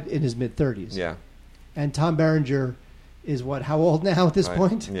died in his mid-30s. Yeah. And Tom Berenger is how old now at this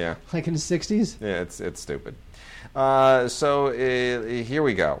point? Yeah. Like in his 60s? Yeah, it's stupid. So here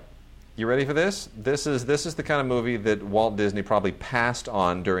we go. You ready for this? This is the kind of movie that Walt Disney probably passed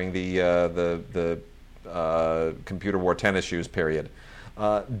on during the computer wore tennis shoes period.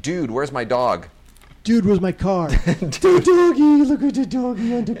 Dude, where's my dog? Dude, where's my car? Dude, doggy, look at the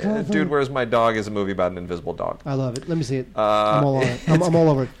doggy undercover. Dude, Where's My Dog is a movie about an invisible dog. I love it. Let me see it. I'm all over it. I'm all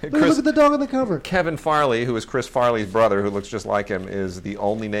over it. Look at the dog on the cover. Kevin Farley, who is Chris Farley's brother, who looks just like him, is the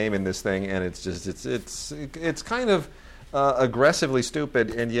only name in this thing, and it's kind of aggressively stupid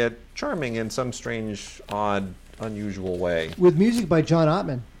and yet charming in some strange, odd, unusual way. With music by John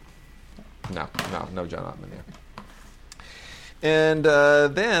Ottman. No John Ottman there. And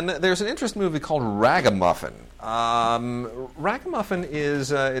then there's an interesting movie called Ragamuffin. Ragamuffin is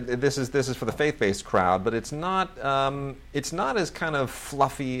this is for the faith-based crowd, but it's not as kind of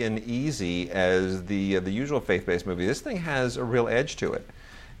fluffy and easy as the usual faith-based movie. This thing has a real edge to it,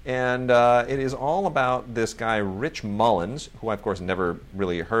 and it is all about this guy Rich Mullins, who I of course never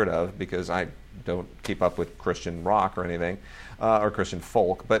really heard of because I don't keep up with Christian rock or anything or Christian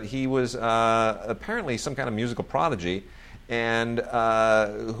folk, but he was apparently some kind of musical prodigy. And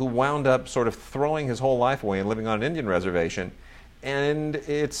who wound up sort of throwing his whole life away and living on an Indian reservation. And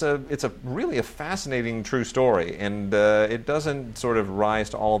it's a really a fascinating true story, and it doesn't sort of rise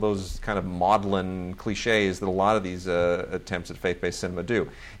to all those kind of maudlin cliches that a lot of these attempts at faith-based cinema do.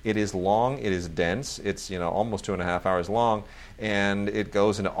 It is long, it is dense, it's almost 2.5 hours long, and it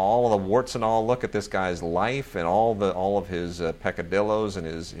goes into all the warts and all. Look at this guy's life and all of his peccadillos and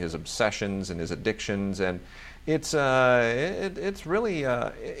his obsessions and his addictions, and it's really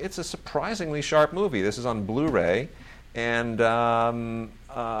it's a surprisingly sharp movie. This is on Blu-ray, and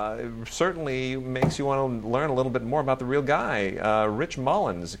certainly makes you want to learn a little bit more about the real guy, Rich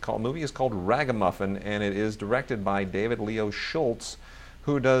Mullins. The movie is called Ragamuffin, and it is directed by David Leo Schultz,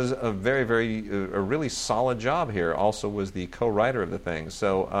 who does a really solid job here. Also was the co-writer of the thing.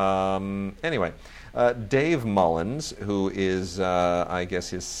 So anyway. Dave Mullins, who is, I guess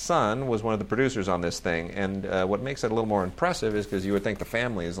his son, was one of the producers on this thing. And what makes it a little more impressive is because you would think the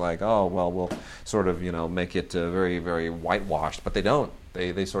family is like, oh, well, we'll sort of, make it very, very whitewashed. But they don't.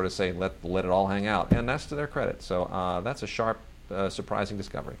 They sort of say, let it all hang out. And that's to their credit. So that's a sharp, surprising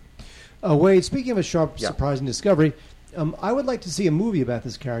discovery. Wade, speaking of a sharp, surprising discovery, I would like to see a movie about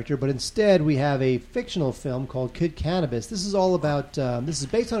this character, but instead we have a fictional film called Kid Cannabis. This is all about, this is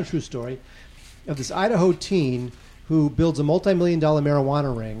based on a true story of this Idaho teen who builds a multi-million-dollar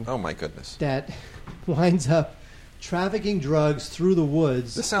marijuana ring. Oh my goodness! That winds up trafficking drugs through the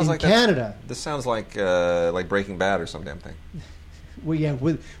woods in Canada. This sounds like Breaking Bad or some damn thing. Well, yeah.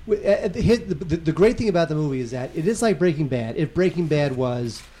 The great thing about the movie is that it is like Breaking Bad. If Breaking Bad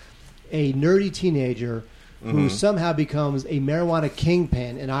was a nerdy teenager who somehow becomes a marijuana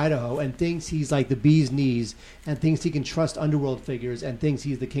kingpin in Idaho and thinks he's like the bee's knees and thinks he can trust underworld figures and thinks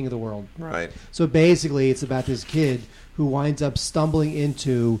he's the king of the world. Right. So basically it's about this kid who winds up stumbling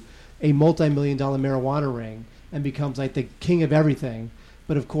into a multi-million-dollar marijuana ring and becomes like the king of everything.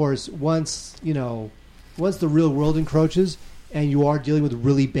 But of course, once the real world encroaches and you are dealing with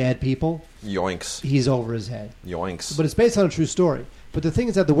really bad people, yoinks, he's over his head. Yoinks. But it's based on a true story. But the thing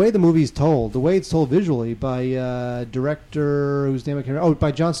is that the way the movie is told, the way it's told visually by director whose name I can't remember,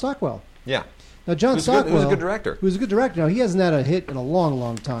 by John Stockwell. Yeah. Now John Stockwell, who's a good director. Who's a good director. Now he hasn't had a hit in a long,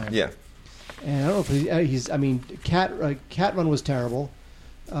 long time. Yeah. And I don't know if he's. I mean, Cat Run was terrible.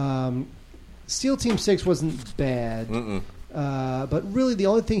 SEAL Team 6 wasn't bad. But really, the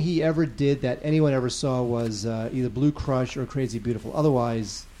only thing he ever did that anyone ever saw was either Blue Crush or Crazy Beautiful.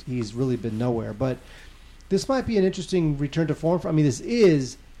 Otherwise, he's really been nowhere. But this might be an interesting return to form. This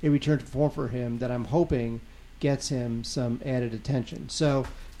is a return to form for him that I'm hoping gets him some added attention. So,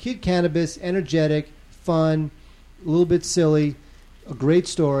 Kid Cannabis, energetic, fun, a little bit silly, a great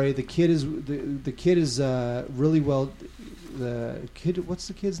story. The kid is really well. The kid, what's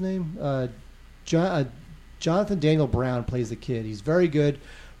the kid's name? Jonathan Daniel Brown plays the kid. He's very good.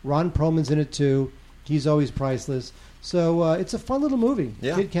 Ron Perlman's in it too. He's always priceless. So it's a fun little movie.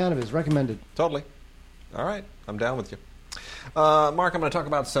 Yeah. Kid Cannabis, recommended. Totally. All right, I'm down with you. Mark, I'm going to talk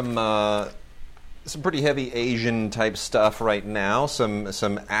about some pretty heavy Asian type stuff right now. Some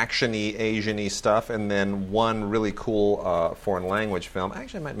actiony Asian-y stuff, and then one really cool foreign language film.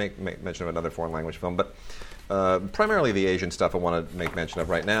 Actually, I might make mention of another foreign language film, but primarily the Asian stuff I want to make mention of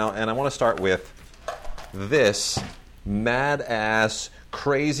right now. And I want to start with this mad-ass,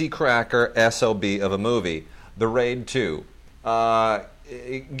 crazy cracker SOB of a movie, The Raid 2.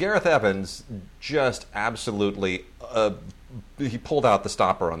 Gareth Evans just absolutely he pulled out the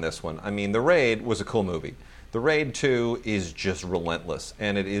stopper on this one. The Raid was a cool movie. The Raid 2 is just relentless,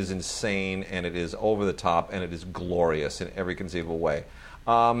 and it is insane, and it is over the top, and it is glorious in every conceivable way.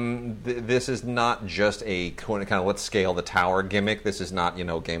 This is not just a kind of let's scale the tower gimmick. This is not,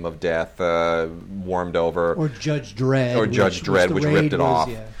 Game of Death warmed over. Or Judge Dredd. Which ripped it off.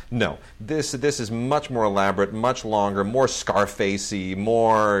 Yeah. No, this is much more elaborate, much longer, more Scarfacey,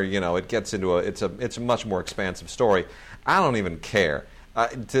 more, it gets into it's a much more expansive story. I don't even care.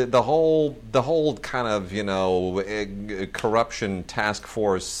 The whole kind of, corruption task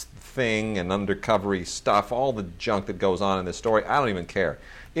force thing and undercovery stuff, all the junk that goes on in this story, I don't even care.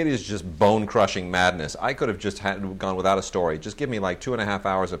 It is just bone-crushing madness. I could have just gone without a story. Just give me like 2.5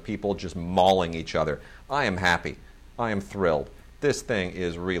 hours of people just mauling each other. I am happy. I am thrilled. This thing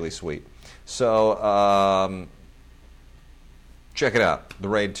is really sweet. So, check it out. The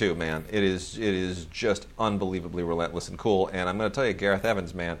Raid 2, man. It is just unbelievably relentless and cool. And I'm going to tell you, Gareth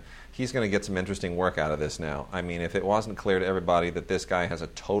Evans, man, he's going to get some interesting work out of this now. If it wasn't clear to everybody that this guy has a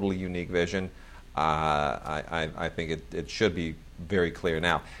totally unique vision, I think it should be very clear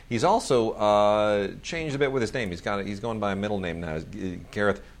now. He's also changed a bit with his name. He's going by a middle name now.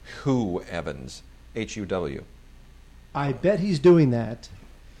 Gareth Hu Evans, Huw. I bet he's doing that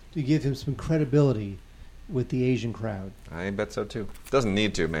to give him some credibility with the Asian crowd. I bet so too. Doesn't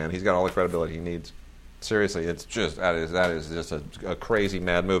need to, man. He's got all the credibility he needs. Seriously, it's just that is just a crazy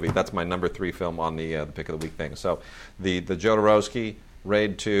mad movie. That's my number 3 film on the pick of the week thing. So, the Jodorowsky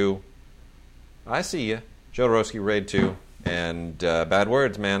Raid 2. I see you, Jodorowsky Raid 2, and Bad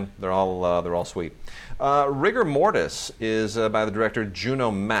Words, man. They're all sweet. Rigor Mortis is by the director Juno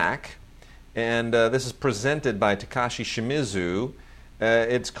Mack, and this is presented by Takashi Shimizu.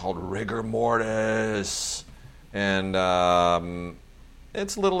 It's called Rigor Mortis, and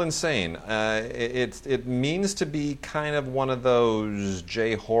it's a little insane. It means to be kind of one of those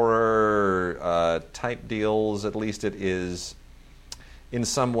J-horror type deals. At least it is in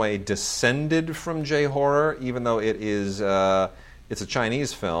some way descended from J-horror, even though it's a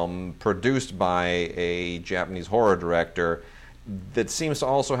Chinese film produced by a Japanese horror director that seems to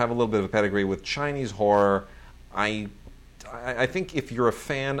also have a little bit of a pedigree with Chinese horror. I think if you're a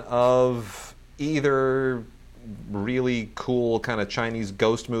fan of either really cool kind of Chinese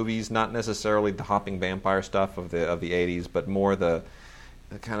ghost movies, not necessarily the hopping vampire stuff of the 80s, but more the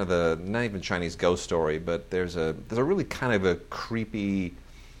kind of the not even Chinese ghost story, but there's a really kind of a creepy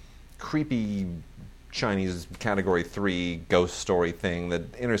Chinese category 3 ghost story thing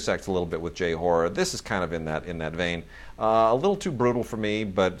that intersects a little bit with J-horror. This is kind of in that vein. A little too brutal for me,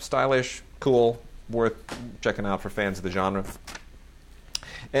 but stylish, cool, worth checking out for fans of the genre.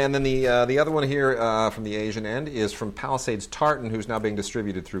 And then the other one here from the Asian end is from Palisades Tartan, who's now being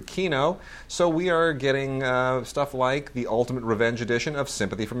distributed through Kino. So we are getting stuff like the Ultimate Revenge edition of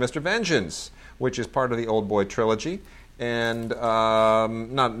Sympathy for Mr. Vengeance, which is part of the Old Boy trilogy. And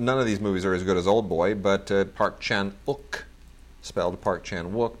none of these movies are as good as Old Boy, but Park Chan-wook, spelled Park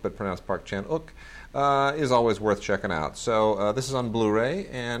Chan-wook, but pronounced Park Chan-wook, is always worth checking out. So this is on Blu-ray,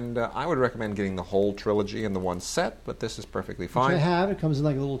 and I would recommend getting the whole trilogy in the one set, but this is perfectly fine. Which I have. It comes in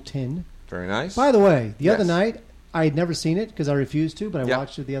like a little tin. Very nice. By the way, the other night, I had never seen it because I refused to, but I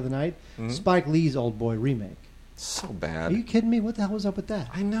watched it the other night. Mm-hmm. Spike Lee's Old Boy remake. So bad. Are you kidding me? What the hell was up with that?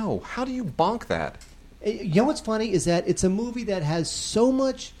 I know. How do you bonk that? You know what's funny is that it's a movie that has so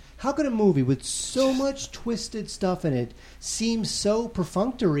much... How could a movie with so much twisted stuff in it seem so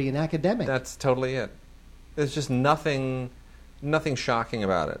perfunctory and academic? That's totally it. There's just nothing shocking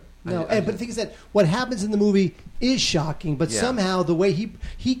about it. No, but the thing is that what happens in the movie is shocking, but somehow the way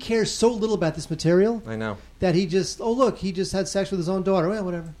he cares so little about this material, I know, that he just he just had sex with his own daughter. Well,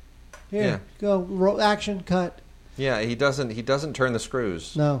 whatever. Here, go action cut. Yeah, he doesn't turn the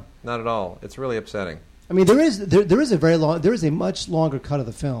screws. No, not at all. It's really upsetting. I mean, there is a much longer cut of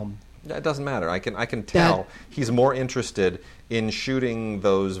the film. It doesn't matter. I can tell he's more interested in shooting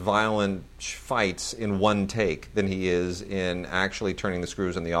those violent fights in one take than he is in actually turning the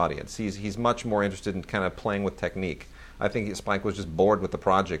screws in the audience. He's much more interested in kind of playing with technique. I think Spike was just bored with the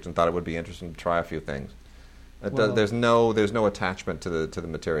project and thought it would be interesting to try a few things. There's no attachment to the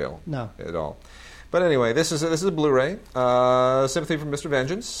material at all. But anyway, this is a Blu-ray. Sympathy for Mr.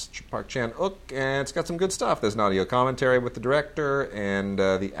 Vengeance, Park Chan-wook, and it's got some good stuff. There's an audio commentary with the director and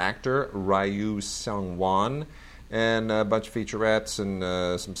the actor Ryu Seung-wan, and a bunch of featurettes and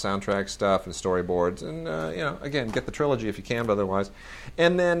some soundtrack stuff and storyboards. And again, get the trilogy if you can, but otherwise.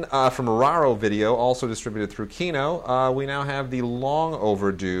 And then from Raro Video, also distributed through Kino, we now have the long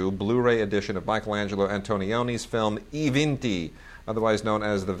overdue Blu-ray edition of Michelangelo Antonioni's film I Vinti, otherwise known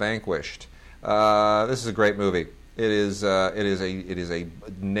as The Vanquished. This is a great movie. It is a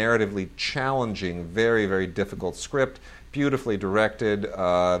narratively challenging, very, very difficult script, beautifully directed.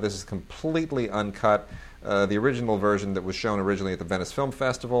 This is completely uncut. The original version that was shown originally at the Venice Film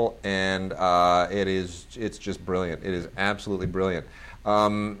Festival, and it's just brilliant. It is absolutely brilliant.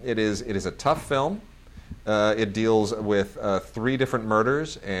 It is a tough film. It deals with 3 different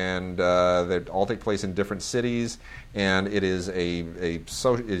murders, and they all take place in different cities. And it is a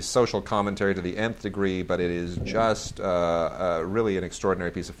social commentary to the nth degree, but it is just really an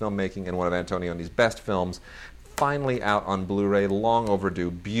extraordinary piece of filmmaking and one of Antonioni's best films. Finally out on Blu-ray, long overdue,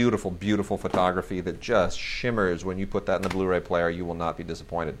 beautiful, beautiful photography that just shimmers. When you put that in the Blu-ray player, you will not be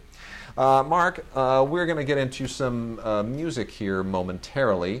disappointed. Mark, we're going to get into some music here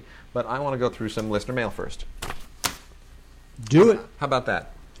momentarily, but I want to go through some listener mail first. Do it. How about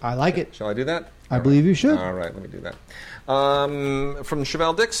that? I like it. Shall I do that? I believe you should. All right, let me do that. From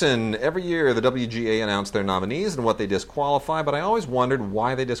Chevelle Dixon, every year the WGA announce their nominees and what they disqualify, but I always wondered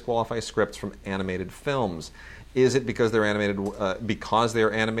why they disqualify scripts from animated films. Is it because they're animated, why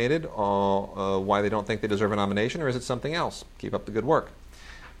they don't think they deserve a nomination, or is it something else? Keep up the good work.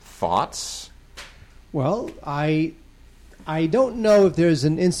 Thoughts? Well, I don't know if there's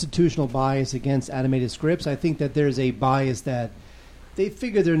an institutional bias against animated scripts. I think that there's a bias that they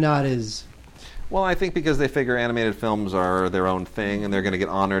figure they're not as... Well, I think because they figure animated films are their own thing and they're going to get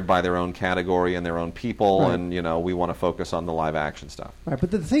honored by their own category and their own people, right. And we want to focus on the live action stuff. Right,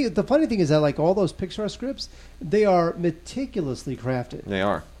 but the funny thing is that like all those Pixar scripts, they are meticulously crafted. They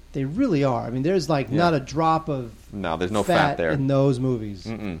are. They really are. I mean, there's not a drop of there's no fat there in those movies.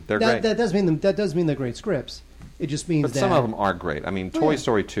 They're great. That does mean they're great scripts. It just means but some of them are great. I mean, Toy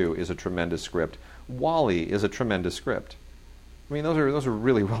Story 2 is a tremendous script. WALL-E is a tremendous script. I mean, those are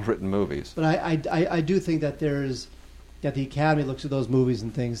really well written movies. But I do think that that the Academy looks at those movies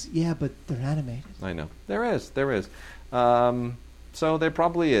and thinks, yeah, but they're animated. I know there is. So there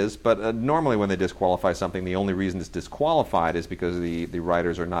probably is, but normally when they disqualify something, the only reason it's disqualified is because the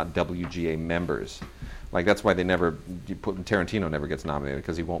writers are not WGA members. Like that's why Tarantino never gets nominated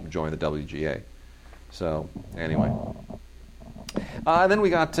because he won't join the WGA. So anyway. Then we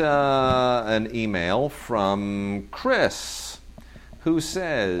got an email from Chris, who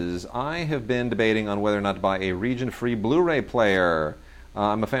says, I have been debating on whether or not to buy a region-free Blu-ray player.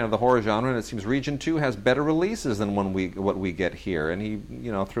 I'm a fan of the horror genre, and it seems Region 2 has better releases than what we get here. And he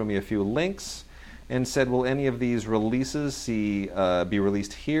threw me a few links and said, will any of these releases be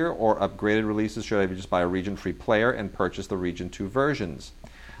released here or upgraded releases? Should I just buy a region-free player and purchase the Region 2 versions?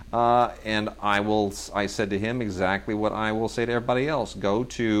 And I said to him exactly what I will say to everybody else. Go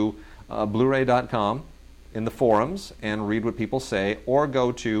to Blu-ray.com in the forums and read what people say, or go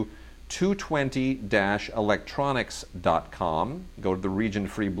to 220-electronics.com, go to the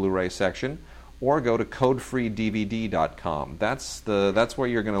region-free Blu-ray section, or go to codefreedvd.com. That's where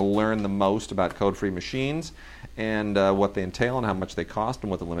you're going to learn the most about code-free machines and what they entail and how much they cost and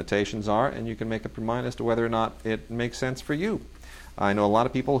what the limitations are, and you can make up your mind as to whether or not it makes sense for you. I know a lot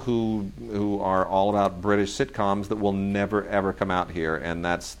of people who are all about British sitcoms that will never, ever come out here, and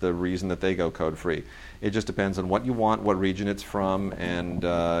that's the reason that they go code-free. It just depends on what you want, what region it's from, and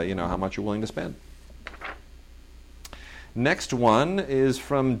how much you're willing to spend. Next one is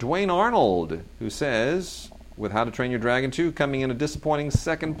from Dwayne Arnold, who says, with How to Train Your Dragon 2 coming in a disappointing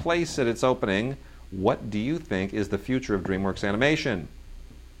second place at its opening, what do you think is the future of DreamWorks Animation?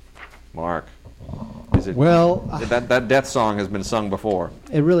 Mark. Is it, that death song has been sung before.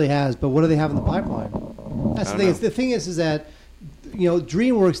 It really has, but what do they have in the pipeline? That's the thing. The thing is that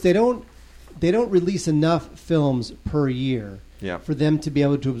DreamWorks, they don't release enough films per year for them to be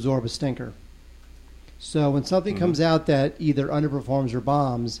able to absorb a stinker. So when something comes out that either underperforms or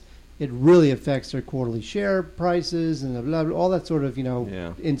bombs, it really affects their quarterly share prices and blah, blah, all that sort of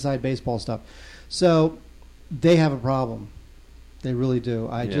inside baseball stuff. So they have a problem. They really do.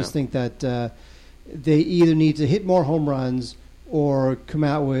 I just think that they either need to hit more home runs or come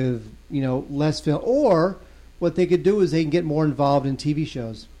out with less film, or what they could do is they can get more involved in TV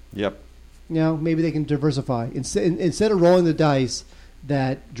shows. Yep. Maybe they can diversify instead of rolling the dice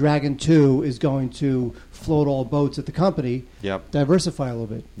that Dragon 2 is going to float all boats at the company. Yep. Diversify a little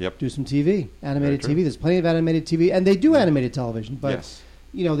bit. Yep. Do some TV, animated TV. There's plenty of animated TV, and they do animated television. But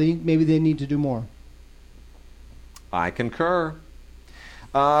maybe they need to do more. I concur.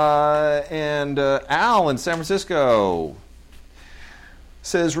 And Al in San Francisco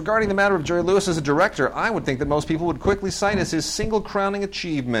says, regarding the matter of Jerry Lewis as a director, I would think that most people would quickly cite as his single crowning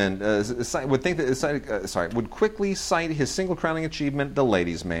achievement. Would quickly cite his single crowning achievement, The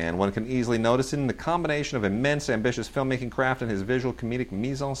Ladies' Man. One can easily notice it in the combination of immense, ambitious filmmaking craft and his visual comedic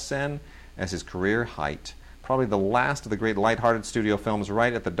mise en scène as his career height. Probably the last of the great lighthearted studio films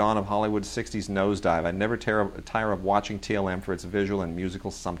right at the dawn of Hollywood's 60s nosedive. I never tire of watching TLM for its visual and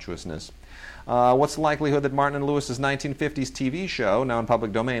musical sumptuousness. What's the likelihood that Martin and Lewis's 1950s TV show, now in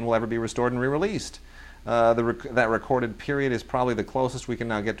public domain, will ever be restored and re-released? That recorded period is probably the closest we can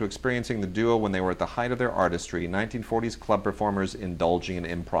now get to experiencing the duo when they were at the height of their artistry, 1940s club performers indulging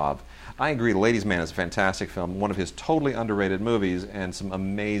in improv. I agree, Ladies' Man is a fantastic film, one of his totally underrated movies, and some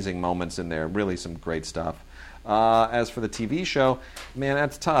amazing moments in there, really some great stuff. As for the TV show, man,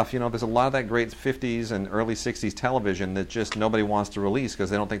 that's tough. There's a lot of that great 50s and early 60s television that just nobody wants to release because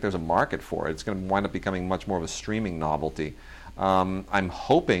they don't think there's a market for it. It's going to wind up becoming much more of a streaming novelty. I'm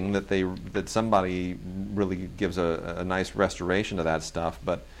hoping that somebody really gives a nice restoration to that stuff,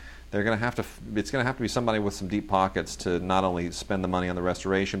 but it's going to have to be somebody with some deep pockets to not only spend the money on the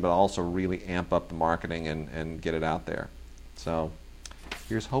restoration, but also really amp up the marketing and get it out there. So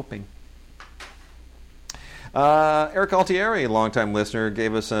here's hoping. Eric Altieri, a longtime listener,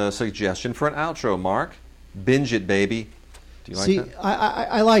 gave us a suggestion for an outro. Mark, binge it, baby. Do you like that?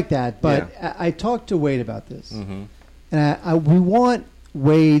 I like that, but I talked to Wade about this, and we want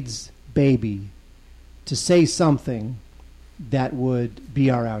Wade's baby to say something that would be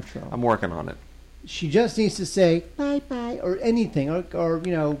our outro. I'm working on it. She just needs to say bye bye or anything, or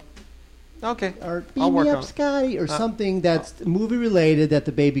okay, or beam me up, Scotty, or something that's movie related that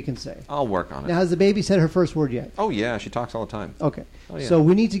the baby can say. I'll work on it. Now, has the baby said her first word yet? Oh yeah, she talks all the time. Okay, yeah. So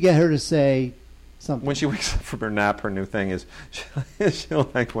we need to get her to say something. When she wakes up from her nap, her new thing is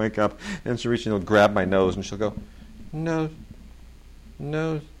she'll like wake up and she'll reach and she'll grab my nose and she'll go, nose.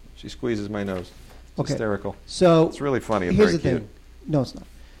 She squeezes my nose. It's hysterical. So it's really funny. And here's very the cute. thing. No, it's not.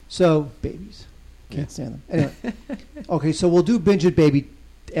 So babies, can't stand them. Anyway, okay. So we'll do Binge It, Baby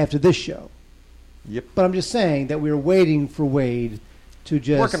after this show. Yep. But I'm just saying that we're waiting for Wade to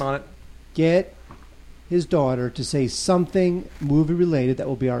just working on it. Get his daughter to say something movie related that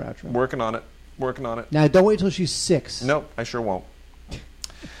will be our outro. Working on it. Now, don't wait until she's 6. Nope, I sure won't.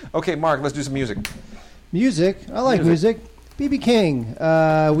 Okay, Mark, let's do some music. Music? I like music. B.B. King.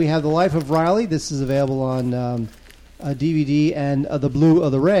 We have The Life of Riley. This is available on DVD and The Blue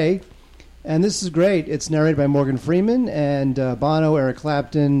of the Ray. And this is great. It's narrated by Morgan Freeman and Bono, Eric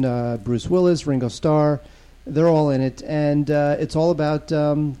Clapton, Bruce Willis, Ringo Starr. They're all in it. And it's all about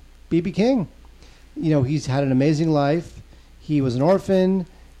B.B. King. He's had an amazing life. He was an orphan,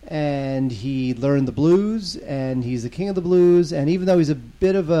 and he learned the blues, and he's the king of the blues. And even though he's a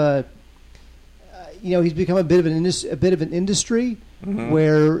bit of a, he's become a bit of an industry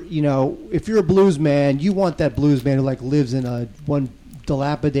where, if you're a blues man, you want that blues man who lives in a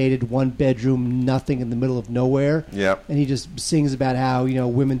dilapidated one-bedroom nothing in the middle of nowhere. Yep. And he just sings about how,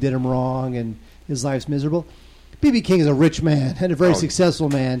 women did him wrong and his life's miserable. B.B. King is a rich man and a very successful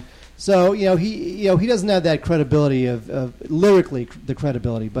man. So, he doesn't have that credibility of lyrically the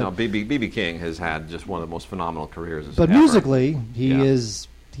credibility. But no, B.B. King has had just one of the most phenomenal careers. But ever. Musically, he is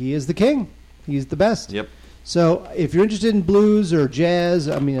the king. He's the best. Yep. So if you're interested in blues or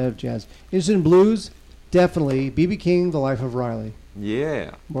interested in blues, definitely B.B. King, The Life of Riley.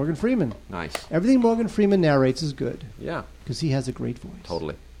 Yeah. Morgan Freeman. Nice. Everything Morgan Freeman narrates is good. Yeah. Because he has a great voice.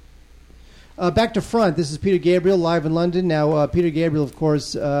 Totally. Back to front. This is Peter Gabriel live in London. Now, Peter Gabriel, of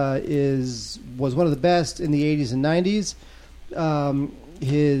course, was one of the best in the 80s and 90s.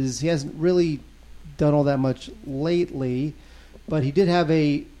 He hasn't really done all that much lately, but he did have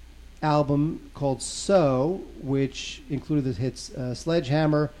a album called So, which included the hits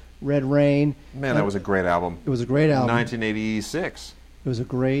Sledgehammer, Red Rain. Man, that was a great album. It was a great album. 1986. It was a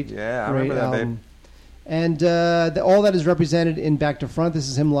great, I great remember that, album. babe. And all that is represented in Back to Front. This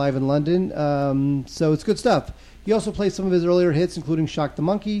is him live in London. So it's good stuff. He also plays some of his earlier hits, including Shock the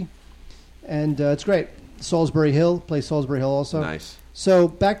Monkey. And it's great. Salisbury Hill. Plays Salisbury Hill also. Nice. So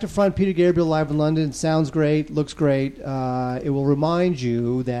Back to Front, Peter Gabriel live in London. Sounds great. Looks great. It will remind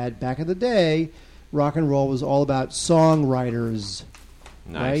you that back in the day, rock and roll was all about songwriters.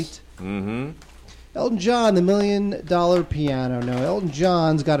 Nice. Right? Mm-hmm. Elton John, the $1 Million Piano. No, Elton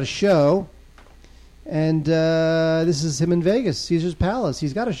John's got a show. And this is him in Vegas, Caesar's Palace.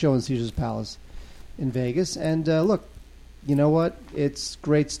 He's got a show in Caesar's Palace in Vegas. And look, you know what? It's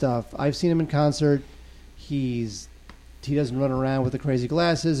great stuff. I've seen him in concert. He doesn't run around with the crazy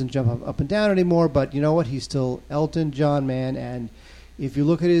glasses and jump up and down anymore. But you know what? He's still Elton John, man. And if you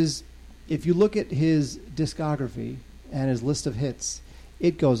look at his discography and his list of hits,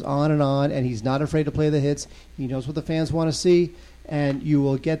 it goes on, and he's not afraid to play the hits. He knows what the fans want to see, and you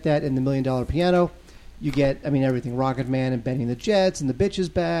will get that in the $1 Million Piano. You get, everything, Rocket Man and Benny and the Jets and The Bitch Is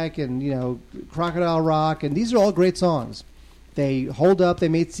Back and, Crocodile Rock, and these are all great songs. They hold up. They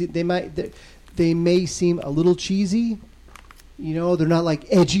may seem a little cheesy. They're not like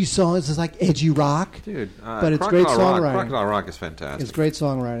edgy songs. It's like edgy rock. Dude, but it's great songwriting. Crocodile Rock is fantastic. It's great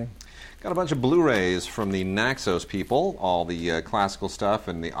songwriting. Got a bunch of Blu-rays from the Naxos people, all the classical stuff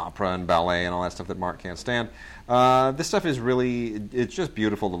and the opera and ballet and all that stuff that Mark can't stand. This stuff is it's just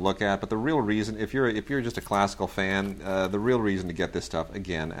beautiful to look at. But the real reason, if you're just a classical fan, the real reason to get this stuff,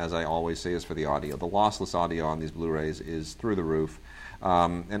 again, as I always say, is for the audio. The lossless audio on these Blu-rays is through the roof,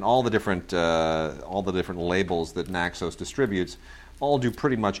 and all the different labels that Naxos distributes all do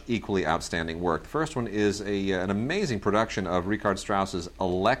pretty much equally outstanding work. The first one is an amazing production of Richard Strauss's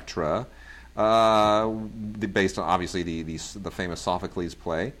Elektra, based on obviously the famous Sophocles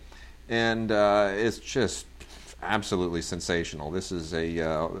play, and it's just absolutely sensational. This is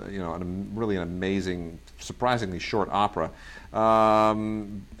really an amazing, surprisingly short opera,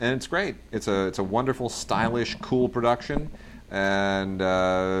 and it's great. It's a wonderful, stylish, cool production. And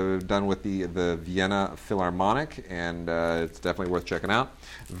done with the Vienna Philharmonic, and it's definitely worth checking out.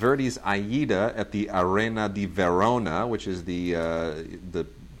 Verdi's Aida at the Arena di Verona, which is the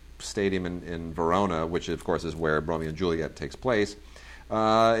stadium in Verona, which of course is where Romeo and Juliet takes place,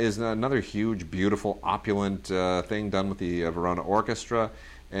 is another huge, beautiful, opulent thing done with the Verona Orchestra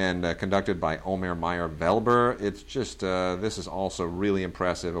and conducted by Omer Meyer-Welber. It's just, this is also really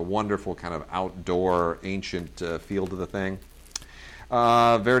impressive, a wonderful kind of outdoor, ancient feel to the thing.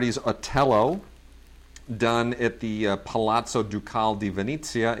 Verdi's Otello, done at the Palazzo Ducale di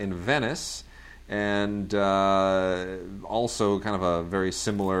Venezia in Venice, and also kind of a very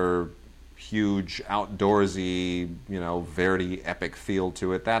similar, huge, outdoorsy, Verdi epic feel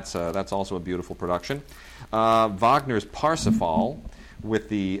to it. That's also a beautiful production. Wagner's Parsifal with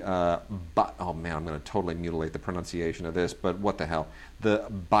the oh man, I'm going to totally mutilate the pronunciation of this, but what the hell? The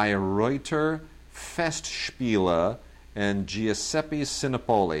Bayreuther Festspiele and Giuseppe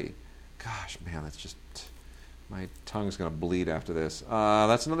Sinopoli. Gosh, man, that's just... my tongue's going to bleed after this.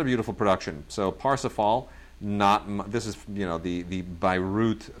 That's another beautiful production. So Parsifal, this is, the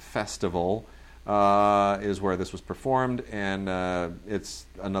Bayreuth Festival is where this was performed, and it's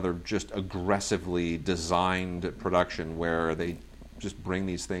another just aggressively designed production where they just bring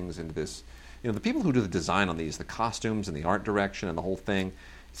these things into this... the people who do the design on these, the costumes and the art direction and the whole thing,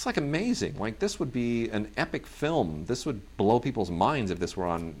 it's like amazing. Like, this would be an epic film. This would blow people's minds if this were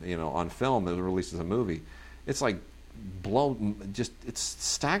on film. It was released as a movie. It's like it's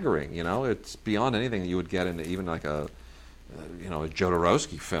staggering. It's beyond anything that you would get in even like a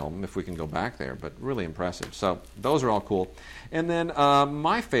Jodorowsky film, if we can go back there. But really impressive. So those are all cool. And then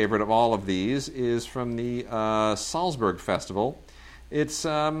my favorite of all of these is from the Salzburg Festival. It's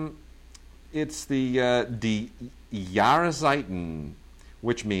the Die Jahreszeiten,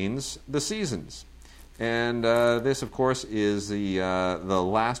 which means the seasons. And this, of course, is the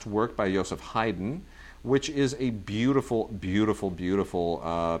last work by Joseph Haydn, which is a beautiful, beautiful,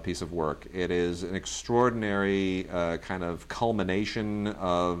 beautiful piece of work. It is an extraordinary kind of culmination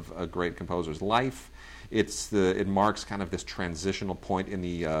of a great composer's life. It marks kind of this transitional point in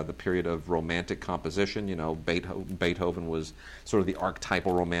the period of romantic composition. Beethoven was sort of the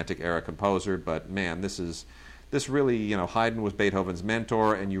archetypal romantic era composer, but man, this really, Haydn was Beethoven's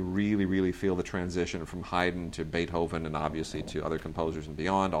mentor, and you really, really feel the transition from Haydn to Beethoven and obviously to other composers and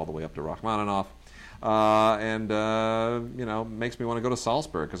beyond, all the way up to Rachmaninoff. Makes me want to go to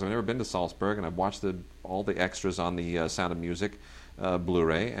Salzburg, because I've never been to Salzburg, and I've watched all the extras on the Sound of Music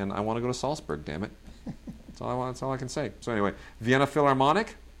Blu-ray, and I want to go to Salzburg, damn it. That's all I can say. So anyway, Vienna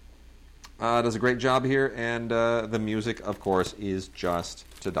Philharmonic, Does a great job here, and the music, of course, is just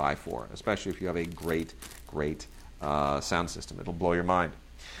to die for, especially if you have a great sound system. It'll blow your mind.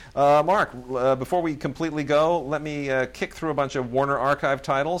 Mark, before we completely go, let me kick through a bunch of Warner Archive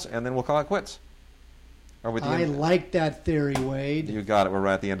titles, and then we'll call it quits. I like that theory, Wade. You got it. We're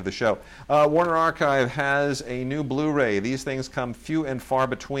right at the end of the show. Warner Archive has a new Blu-ray. These things come few and far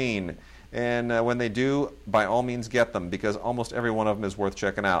between, and when they do, by all means get them, because almost every one of them is worth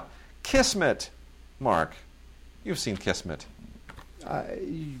checking out. Kismet. Mark, you've seen Kismet.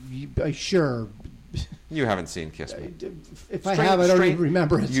 Sure. You haven't seen Kismet. If I have, I don't even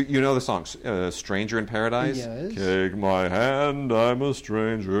remember it. You know the song, Stranger in Paradise? Yes. Take my hand, I'm a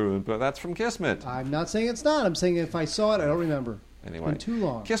stranger. But that's from Kismet. I'm not saying it's not. I'm saying if I saw it, I don't remember. Anyway, it's been too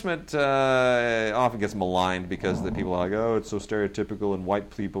long. Kismet often gets maligned because the people are like, oh, it's so stereotypical and white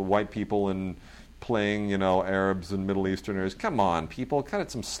people and playing, Arabs and Middle Easterners. Come on, people, cut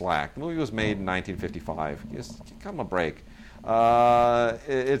it some slack. The movie was made in 1955. Just give them a break.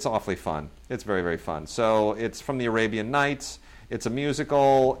 It's awfully fun. It's very, very fun. So it's from the Arabian Nights. It's a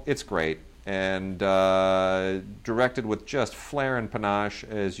musical. It's great. And directed with just flair and panache,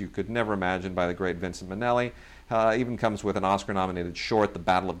 as you could never imagine, by the great Vincent Minnelli. Even comes with an Oscar-nominated short, The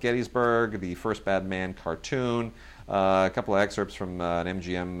Battle of Gettysburg, the First Bad Man cartoon, a couple of excerpts from an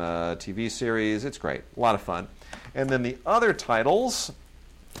MGM TV series. It's great. A lot of fun. And then the other titles,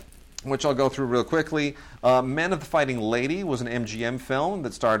 which I'll go through real quickly. Men of the Fighting Lady was an MGM film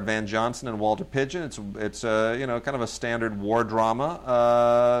that starred Van Johnson and Walter Pidgeon. It's kind of a standard war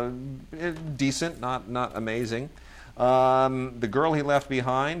drama. Decent, not amazing. The Girl He Left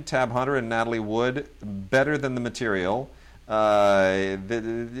Behind, Tab Hunter and Natalie Wood, better than The Material. It's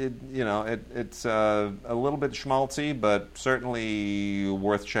a little bit schmaltzy, but certainly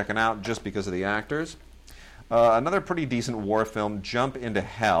worth checking out just because of the actors. Another pretty decent war film, Jump into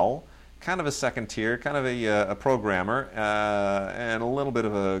Hell. Kind of a second tier, kind of a programmer, and a little bit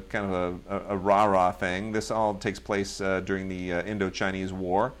of a kind of a rah-rah thing. This all takes place during the Indo-Chinese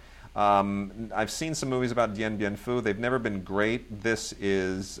War. I've seen some movies about Dien Bien Phu. They've never been great. This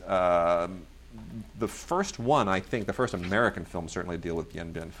is the first one, I think, the first American film certainly deal with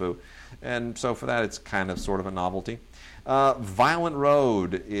Dien Bien Phu. And so for that, it's kind of sort of a novelty. Violent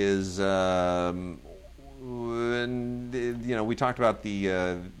Road is... we talked about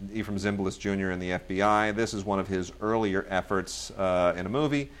the Ephraim Zimbalist Jr. and the FBI. This is one of his earlier efforts in a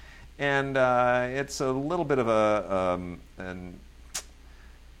movie, and it's a little bit of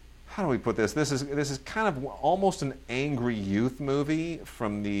how do we put this? This is kind of almost an angry youth movie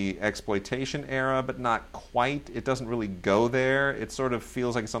from the exploitation era, but not quite. It doesn't really go there. It sort of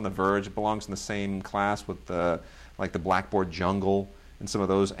feels like it's on the verge. It belongs in the same class with the Blackboard Jungle and some of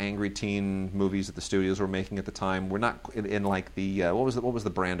those angry teen movies that the studios were making at the time. We're not in like the what was the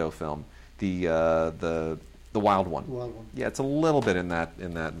Brando film, the Wild One. The Wild One. Yeah, it's a little bit in that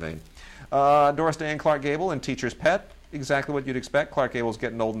vein. Doris Day and Clark Gable and Teacher's Pet. Exactly what you'd expect. Clark Gable's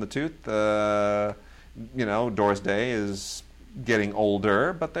getting old in the tooth. Doris Day is getting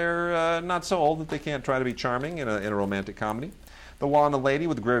older, but they're not so old that they can't try to be charming in a romantic comedy. The Law and the Lady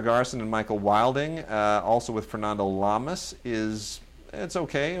with Greer Garson and Michael Wilding, also with Fernando Lamas, it's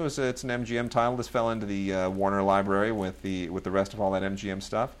okay. It's an MGM title. This fell into the Warner library with the rest of all that MGM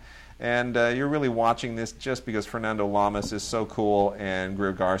stuff. And you're really watching this just because Fernando Lamas is so cool and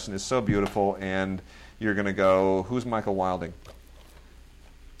Greer Garson is so beautiful, and you're going to go, who's Michael Wilding?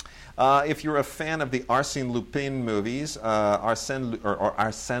 If you're a fan of the Arsène Lupin movies, Arsène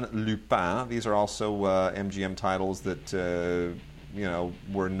Lupin, these are also MGM titles that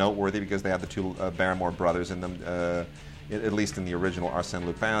were noteworthy because they had the two Barrymore brothers in them, at least in the original Arsène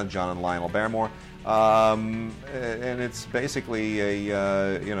Lupin, John and Lionel Barrymore. And it's basically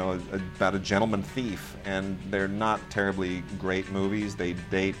about a gentleman thief, and they're not terribly great movies. They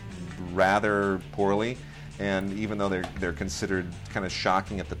date rather poorly, and even though they're considered kind of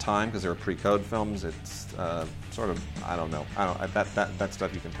shocking at the time because they were pre-code films, it's sort of that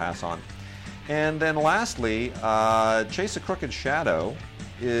stuff you can pass on. And then lastly, Chase a Crooked Shadow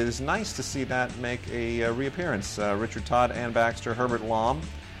is nice to see that make a reappearance. Richard Todd, Ann Baxter, Herbert Lom.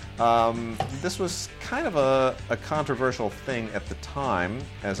 This was kind of a controversial thing at the time,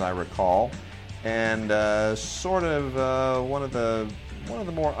 as I recall, and sort of one of the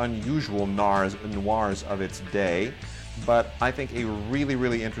more unusual noirs of its day. But I think a really,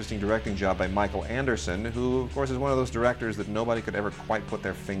 really interesting directing job by Michael Anderson, who, of course, is one of those directors that nobody could ever quite put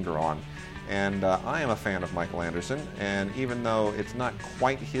their finger on. And I am a fan of Michael Anderson, and even though it's not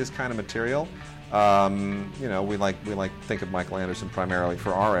quite his kind of material, we think of Michael Anderson primarily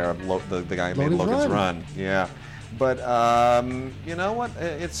for our era, the guy who made Logan's Run. Yeah. But you know what?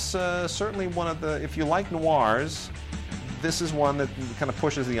 It's certainly one of the. If you like noirs, this is one that kind of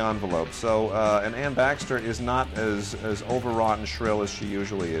pushes the envelope. So, and Anne Baxter is not as overwrought and shrill as she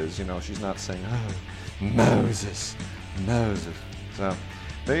usually is. You know, she's not saying, "Oh, Moses." So,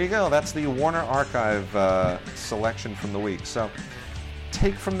 there you go. That's the Warner Archive selection from the week. So,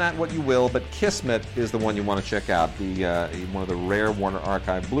 take from that what you will, but Kismet is the one you want to check out. The one of the rare Warner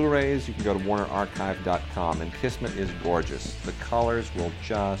Archive Blu-rays. You can go to WarnerArchive.com, and Kismet is gorgeous. The colors will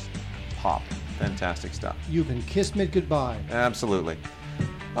just pop. Fantastic stuff. You can Kismet goodbye. Absolutely.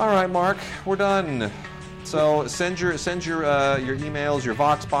 All right, Mark, we're done. So send your emails, your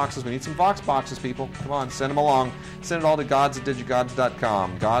Vox boxes. We need some Vox boxes, people. Come on, send them along. Send it all to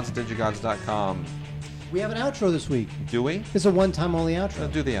gods@digigods.com. Gods@digigods.com. We have an outro this week. Do we? It's a one-time only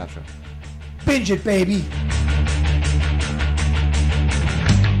outro. Do the outro. Binge it, baby.